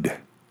good.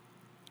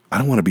 I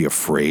don't want to be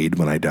afraid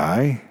when I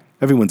die.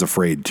 Everyone's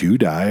afraid to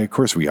die. Of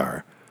course we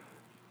are.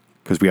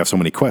 Because we have so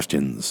many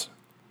questions.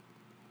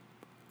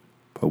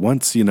 But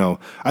once,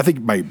 I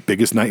think my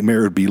biggest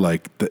nightmare would be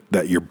like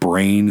that your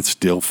brain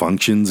still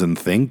functions and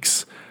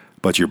thinks,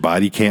 but your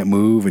body can't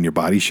move and your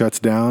body shuts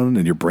down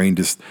and your brain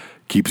just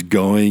keeps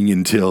going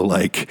until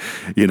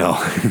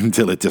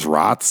until it just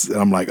rots. And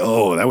I'm like,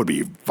 oh, that would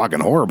be fucking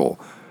horrible.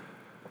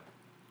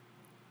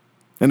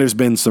 And there's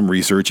been some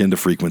research into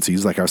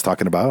frequencies, like I was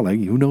talking about. Like,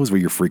 who knows where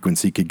your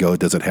frequency could go?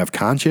 Does it have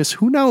conscious?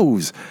 Who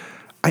knows?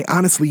 I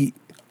honestly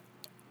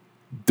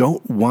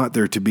don't want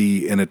there to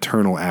be an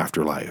eternal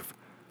afterlife.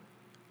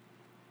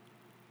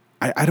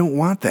 I don't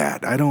want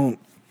that. I don't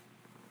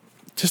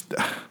just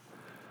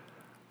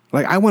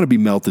like, I want to be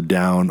melted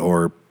down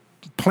or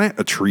plant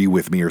a tree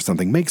with me or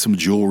something, make some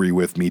jewelry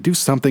with me, do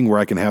something where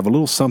I can have a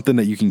little something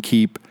that you can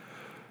keep.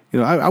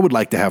 I would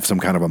like to have some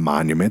kind of a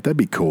monument. That'd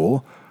be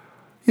cool.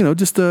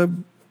 Just a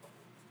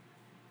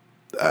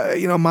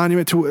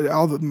monument to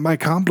all my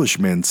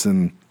accomplishments.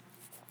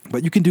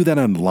 But you can do that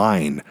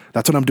online.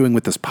 That's what I'm doing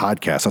with this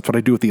podcast. That's what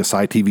I do with the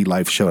ASY TV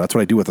live show. That's what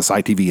I do with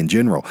ASY TV in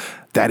general.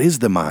 That is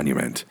the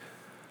monument.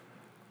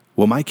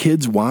 Will my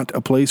kids want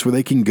a place where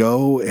they can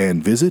go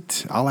and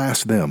visit? I'll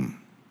ask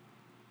them.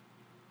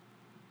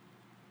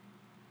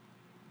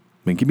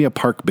 Give me a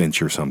park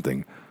bench or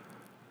something.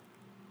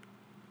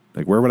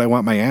 Like, where would I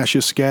want my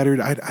ashes scattered?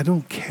 I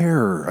don't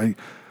care.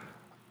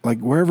 Like,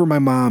 wherever my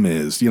mom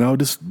is,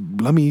 just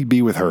let me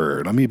be with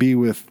her. Let me be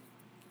with,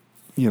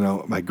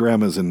 my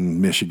grandma's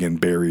in Michigan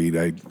buried.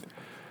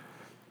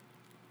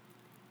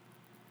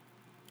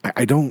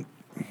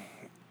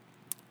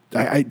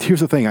 Here's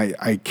the thing.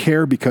 I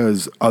care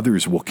because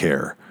others will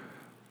care.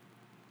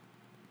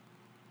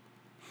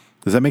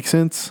 Does that make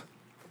sense?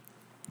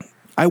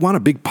 I want a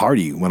big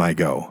party when I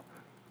go.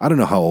 I don't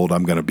know how old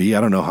I'm going to be.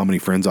 I don't know how many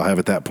friends I'll have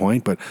at that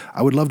point, but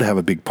I would love to have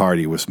a big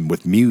party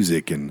with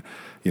music and,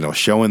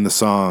 showing the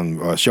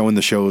song, showing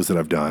the shows that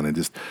I've done, and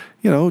just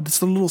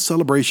a little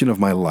celebration of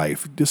my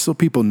life, just so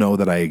people know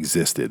that I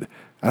existed.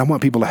 And I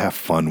want people to have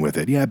fun with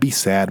it. Yeah, be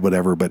sad,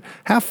 whatever, but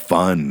have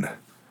fun.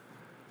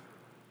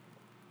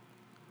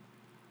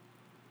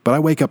 But I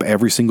wake up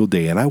every single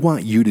day, and I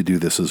want you to do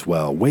this as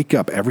well. Wake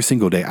up every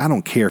single day. I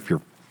don't care if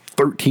you're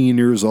 13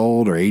 years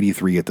old or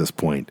 83 at this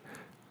point.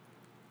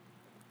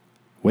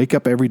 Wake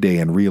up every day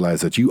and realize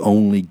that you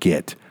only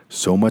get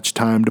so much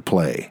time to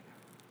play.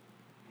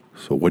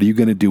 So what are you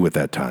going to do with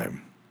that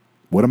time?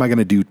 What am I going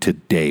to do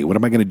today? What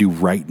am I going to do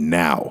right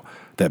now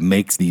that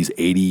makes these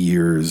 80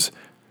 years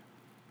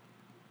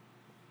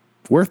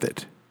worth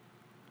it?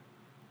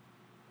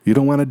 You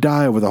don't want to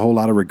die with a whole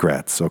lot of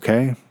regrets,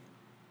 okay?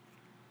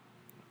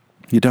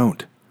 You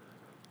don't.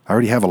 I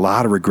already have a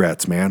lot of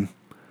regrets, man.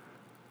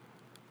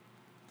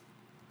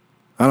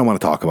 I don't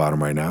want to talk about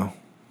them right now.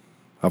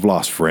 I've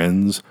lost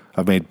friends.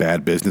 I've made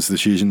bad business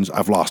decisions.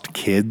 I've lost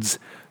kids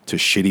to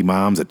shitty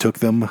moms that took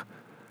them.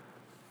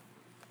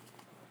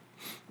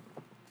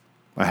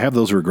 I have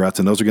those regrets,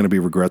 and those are going to be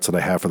regrets that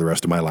I have for the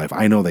rest of my life.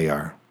 I know they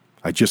are.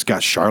 I just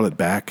got Charlotte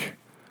back.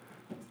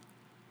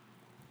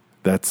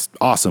 That's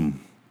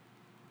awesome.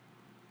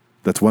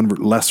 That's one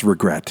less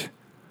regret.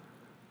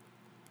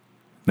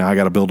 Now I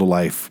got to build a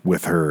life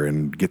with her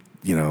and get,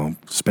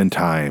 spend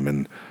time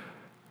and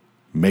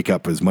make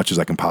up as much as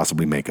I can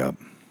possibly make up.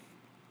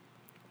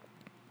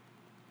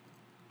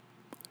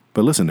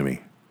 But listen to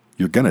me.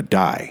 You're going to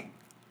die.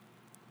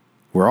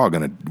 You're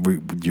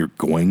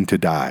going to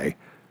die,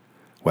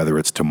 whether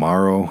it's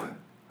tomorrow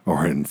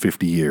or in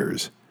 50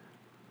 years.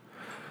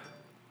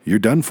 You're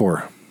done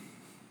for.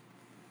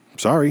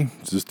 Sorry,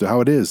 it's just how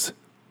it is.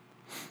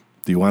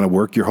 Do you want to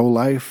work your whole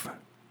life?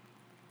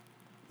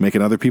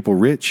 Making other people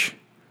rich?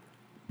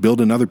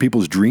 Building other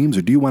people's dreams?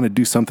 Or do you want to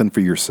do something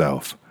for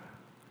yourself?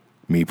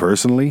 Me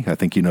personally, I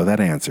think you know that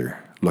answer.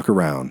 Look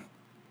around.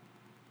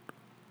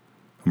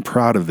 I'm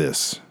proud of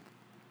this.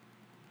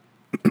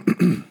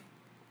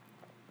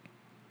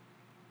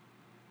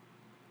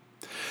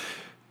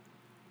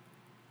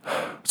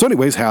 So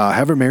anyways,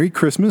 have a Merry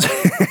Christmas.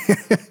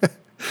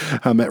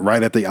 I'm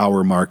right at the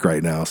hour mark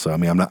right now. So,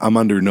 I'm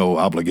under no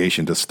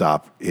obligation to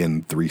stop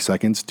in 3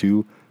 seconds,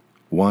 2,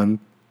 1.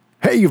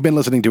 Hey, you've been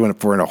listening to it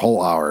for a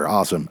whole hour.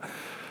 Awesome.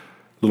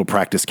 Little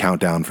practice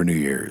countdown for New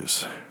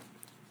Year's.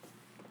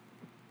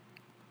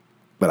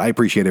 But I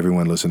appreciate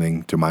everyone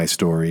listening to my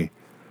story.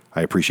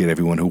 I appreciate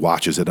everyone who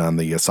watches it on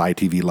the ASY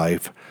TV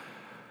Life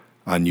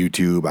on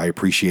YouTube. I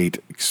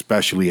appreciate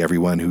especially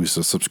everyone who's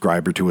a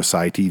subscriber to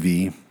ASY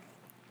TV.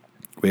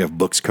 We have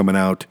books coming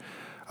out.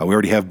 We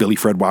already have Billy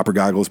Fred Whopper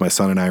Goggles my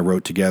son and I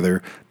wrote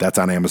together. That's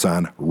on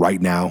Amazon right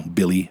now.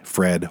 Billy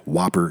Fred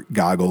Whopper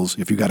Goggles.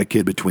 If you got a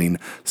kid between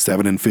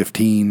 7 and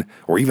 15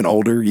 or even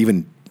older,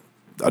 even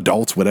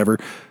adults, whatever,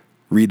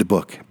 read the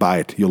book. Buy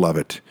it. You'll love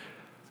it.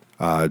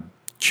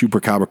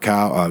 Chupacabra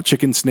Cow,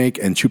 Chicken Snake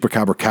and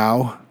Chupacabra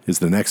Cow is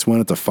the next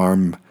one. It's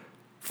a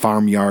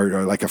farmyard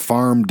or like a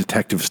farm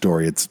detective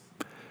story. It's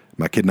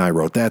my kid and I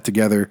wrote that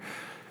together.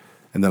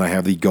 And then I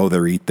have the Go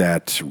There, Eat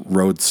That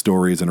Road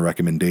Stories and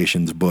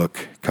Recommendations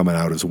book coming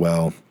out as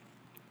well.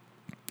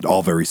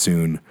 All very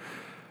soon.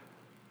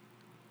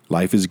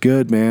 Life is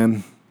good,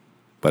 man,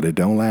 but it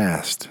don't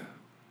last.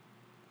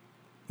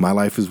 My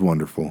life is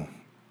wonderful,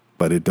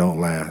 but it don't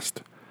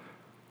last.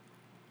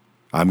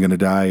 I'm going to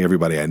die.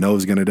 Everybody I know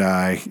is going to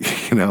die.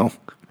 You know,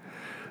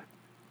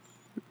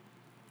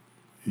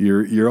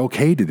 you're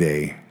okay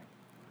today.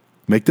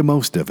 Make the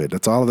most of it.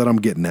 That's all that I'm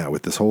getting at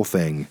with this whole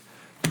thing.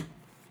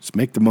 Just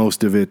make the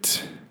most of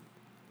it.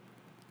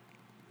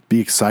 Be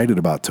excited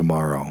about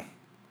tomorrow.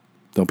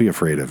 Don't be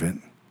afraid of it.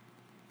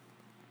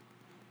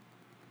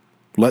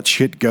 Let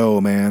shit go,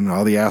 man.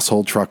 All the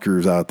asshole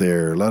truckers out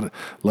there, let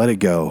it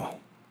go.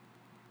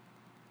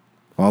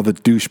 All the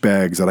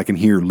douchebags that I can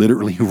hear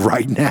literally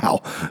right now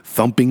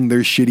thumping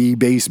their shitty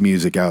bass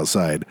music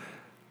outside.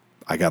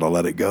 I gotta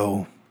let it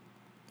go.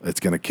 It's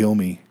gonna kill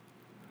me.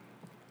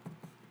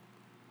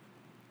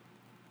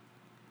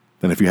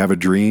 And if you have a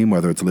dream,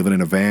 whether it's living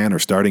in a van or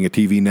starting a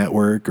TV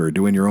network or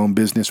doing your own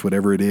business,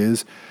 whatever it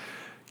is,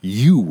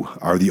 you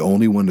are the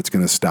only one that's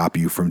going to stop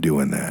you from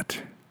doing that.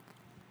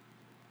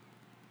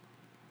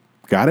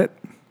 Got it?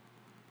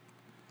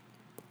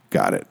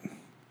 Got it.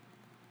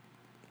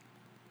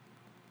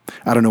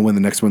 I don't know when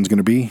the next one's going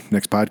to be.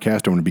 Next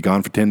podcast, I'm going to be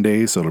gone for 10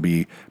 days, so it'll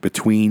be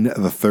between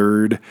the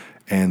 3rd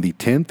and the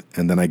 10th,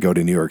 and then I go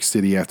to New York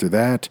City after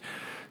that.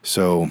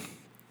 So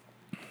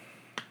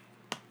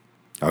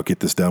I'll get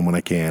this done when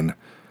I can.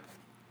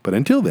 But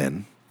until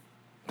then,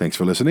 thanks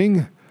for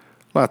listening.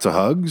 Lots of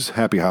hugs.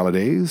 Happy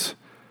holidays.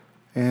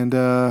 And,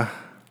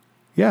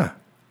 yeah,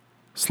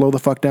 slow the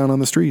fuck down on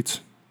the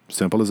streets.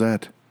 Simple as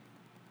that.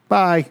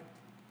 Bye.